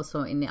link,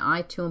 also in the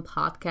iTunes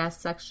podcast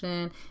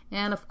section,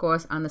 and of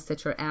course on the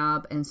Stitcher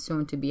app, and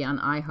soon to be on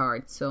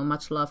iHeart. So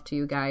much love to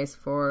you guys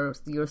for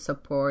your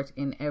support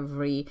in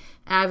every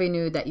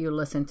avenue that you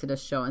listen to the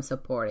show and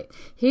support it.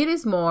 Here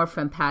is more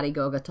from Patty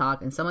Gokatag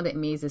and some of the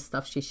amazing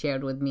stuff she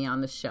shared with me on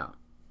the show.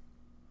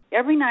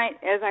 Every night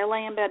as I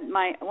lay in bed,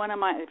 one of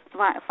my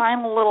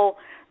final little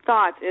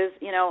thoughts is,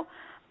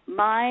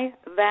 my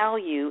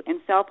value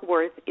and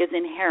self-worth is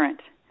inherent.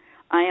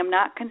 I am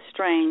not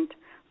constrained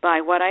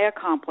by what I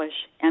accomplish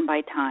and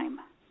by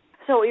time.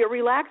 So it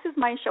relaxes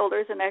my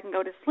shoulders and I can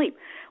go to sleep.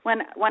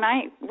 When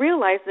I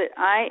realize that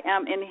I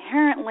am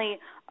inherently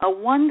a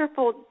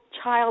wonderful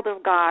child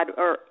of God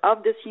or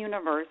of this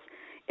universe,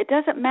 it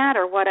doesn't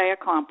matter what I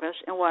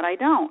accomplish and what I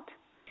don't.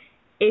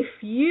 if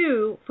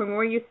you, from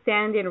where you're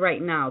standing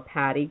right now,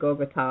 Patty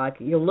Gogatak,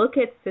 you look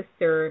at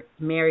Sister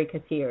Mary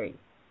Kateri,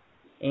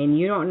 and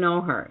you don't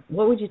know her,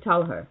 what would you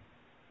tell her?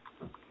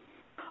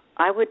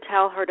 I would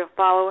tell her to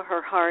follow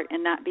her heart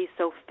and not be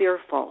so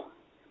fearful.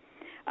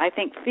 I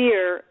think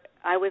fear,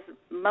 I was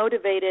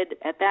motivated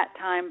at that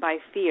time by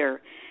fear.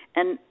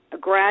 And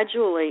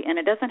gradually, and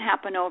it doesn't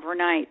happen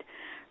overnight,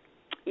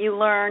 you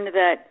learn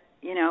that,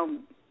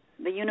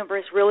 the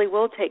universe really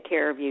will take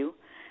care of you,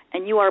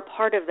 and you are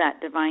part of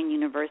that divine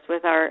universe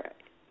with our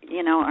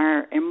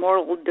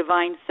immortal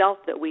divine self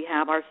that we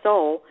have, our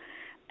soul,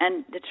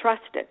 and to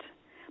trust it.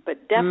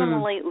 But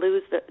definitely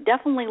lose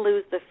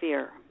the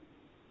fear.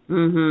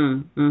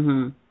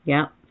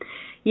 Yeah.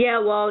 Yeah,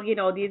 well,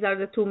 these are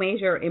the two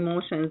major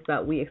emotions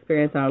that we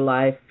experience in our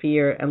life,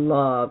 fear and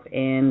love.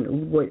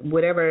 And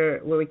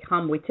where we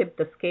come, we tip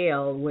the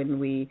scale when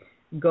we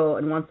go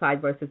on one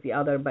side versus the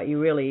other, but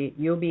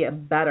you'll be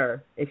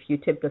better if you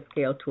tip the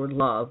scale toward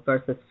love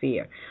versus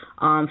fear.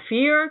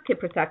 Fear can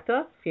protect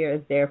us. Fear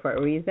is there for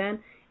a reason.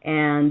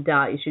 And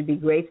you should be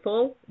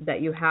grateful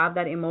that you have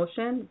that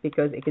emotion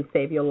because it can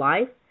save your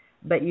life.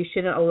 But you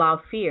shouldn't allow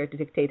fear to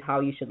dictate how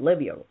you should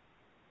live your life.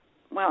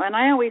 Well, and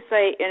I always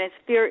say,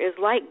 fear is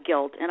like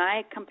guilt, and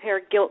I compare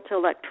guilt to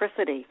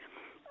electricity.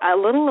 A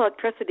little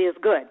electricity is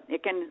good.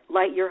 It can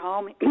light your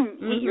home,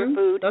 heat your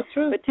food, that's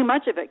true. But too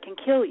much of it can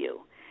kill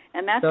you.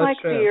 And that's like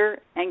true.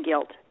 Fear and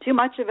guilt. Too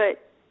much of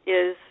it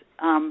is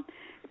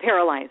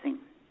paralyzing.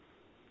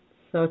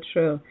 So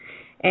true.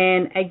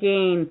 And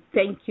again,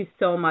 thank you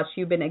so much.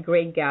 You've been a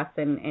great guest,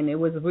 and it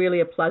was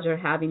really a pleasure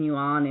having you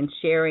on and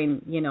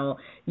sharing,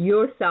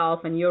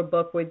 yourself and your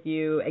book with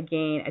you.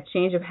 Again, A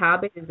Change of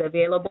Habit is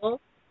available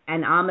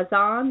on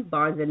Amazon,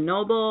 Barnes &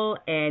 Noble,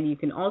 and you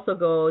can also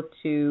go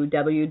to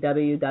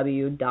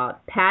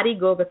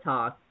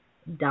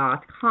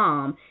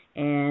www.pattygogatak.com.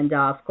 And,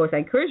 of course, I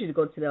encourage you to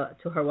go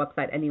to her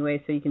website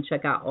anyway so you can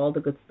check out all the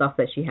good stuff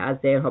that she has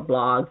there, her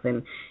blogs,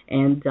 and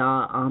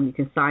you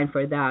can sign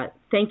for that.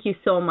 Thank you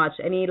so much.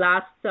 Any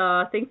last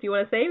things you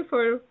want to say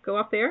before we go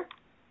up there?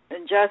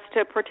 Just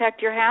to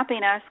protect your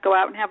happiness, go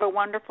out and have a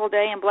wonderful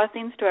day, and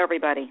blessings to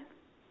everybody.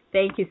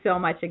 Thank you so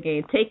much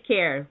again. Take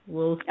care.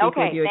 We'll speak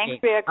with you again.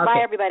 Thanks, Rhea. Okay.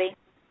 Bye, everybody.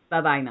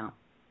 Bye-bye now.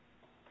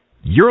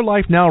 Your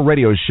Life Now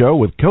radio show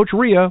with Coach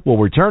Rhea will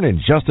return in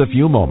just a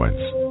few moments.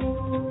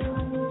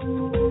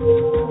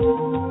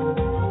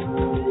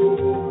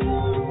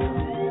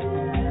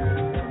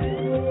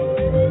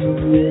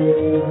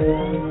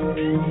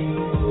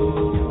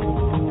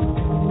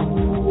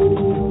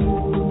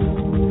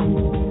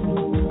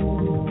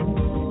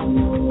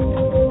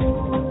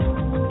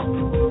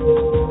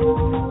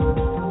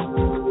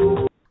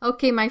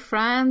 Okay, my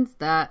friends,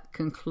 that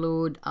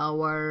conclude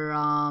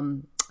our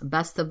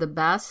Best of the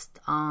Best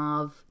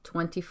of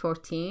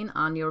 2014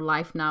 on Your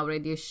Life Now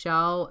radio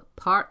show,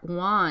 part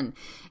 1.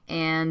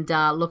 And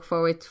look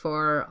forward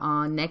for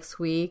next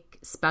week,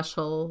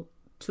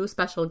 two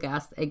special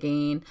guests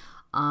again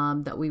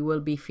that we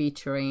will be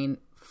featuring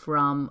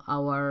from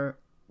our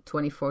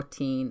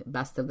 2014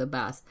 Best of the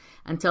Best.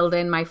 Until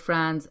then, my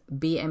friends,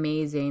 be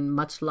amazing.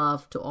 Much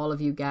love to all of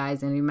you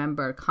guys. And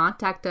remember,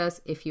 contact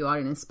us if you are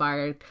an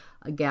inspired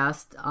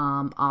guest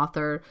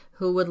author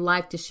who would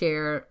like to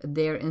share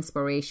their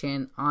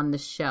inspiration on the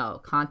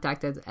show.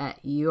 Contact us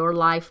at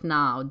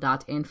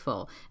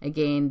yourlifenow.info.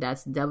 Again,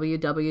 that's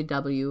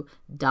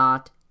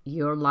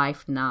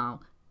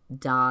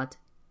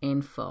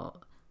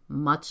www.yourlifenow.info.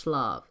 Much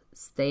love.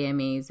 Stay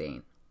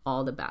amazing.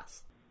 All the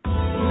best.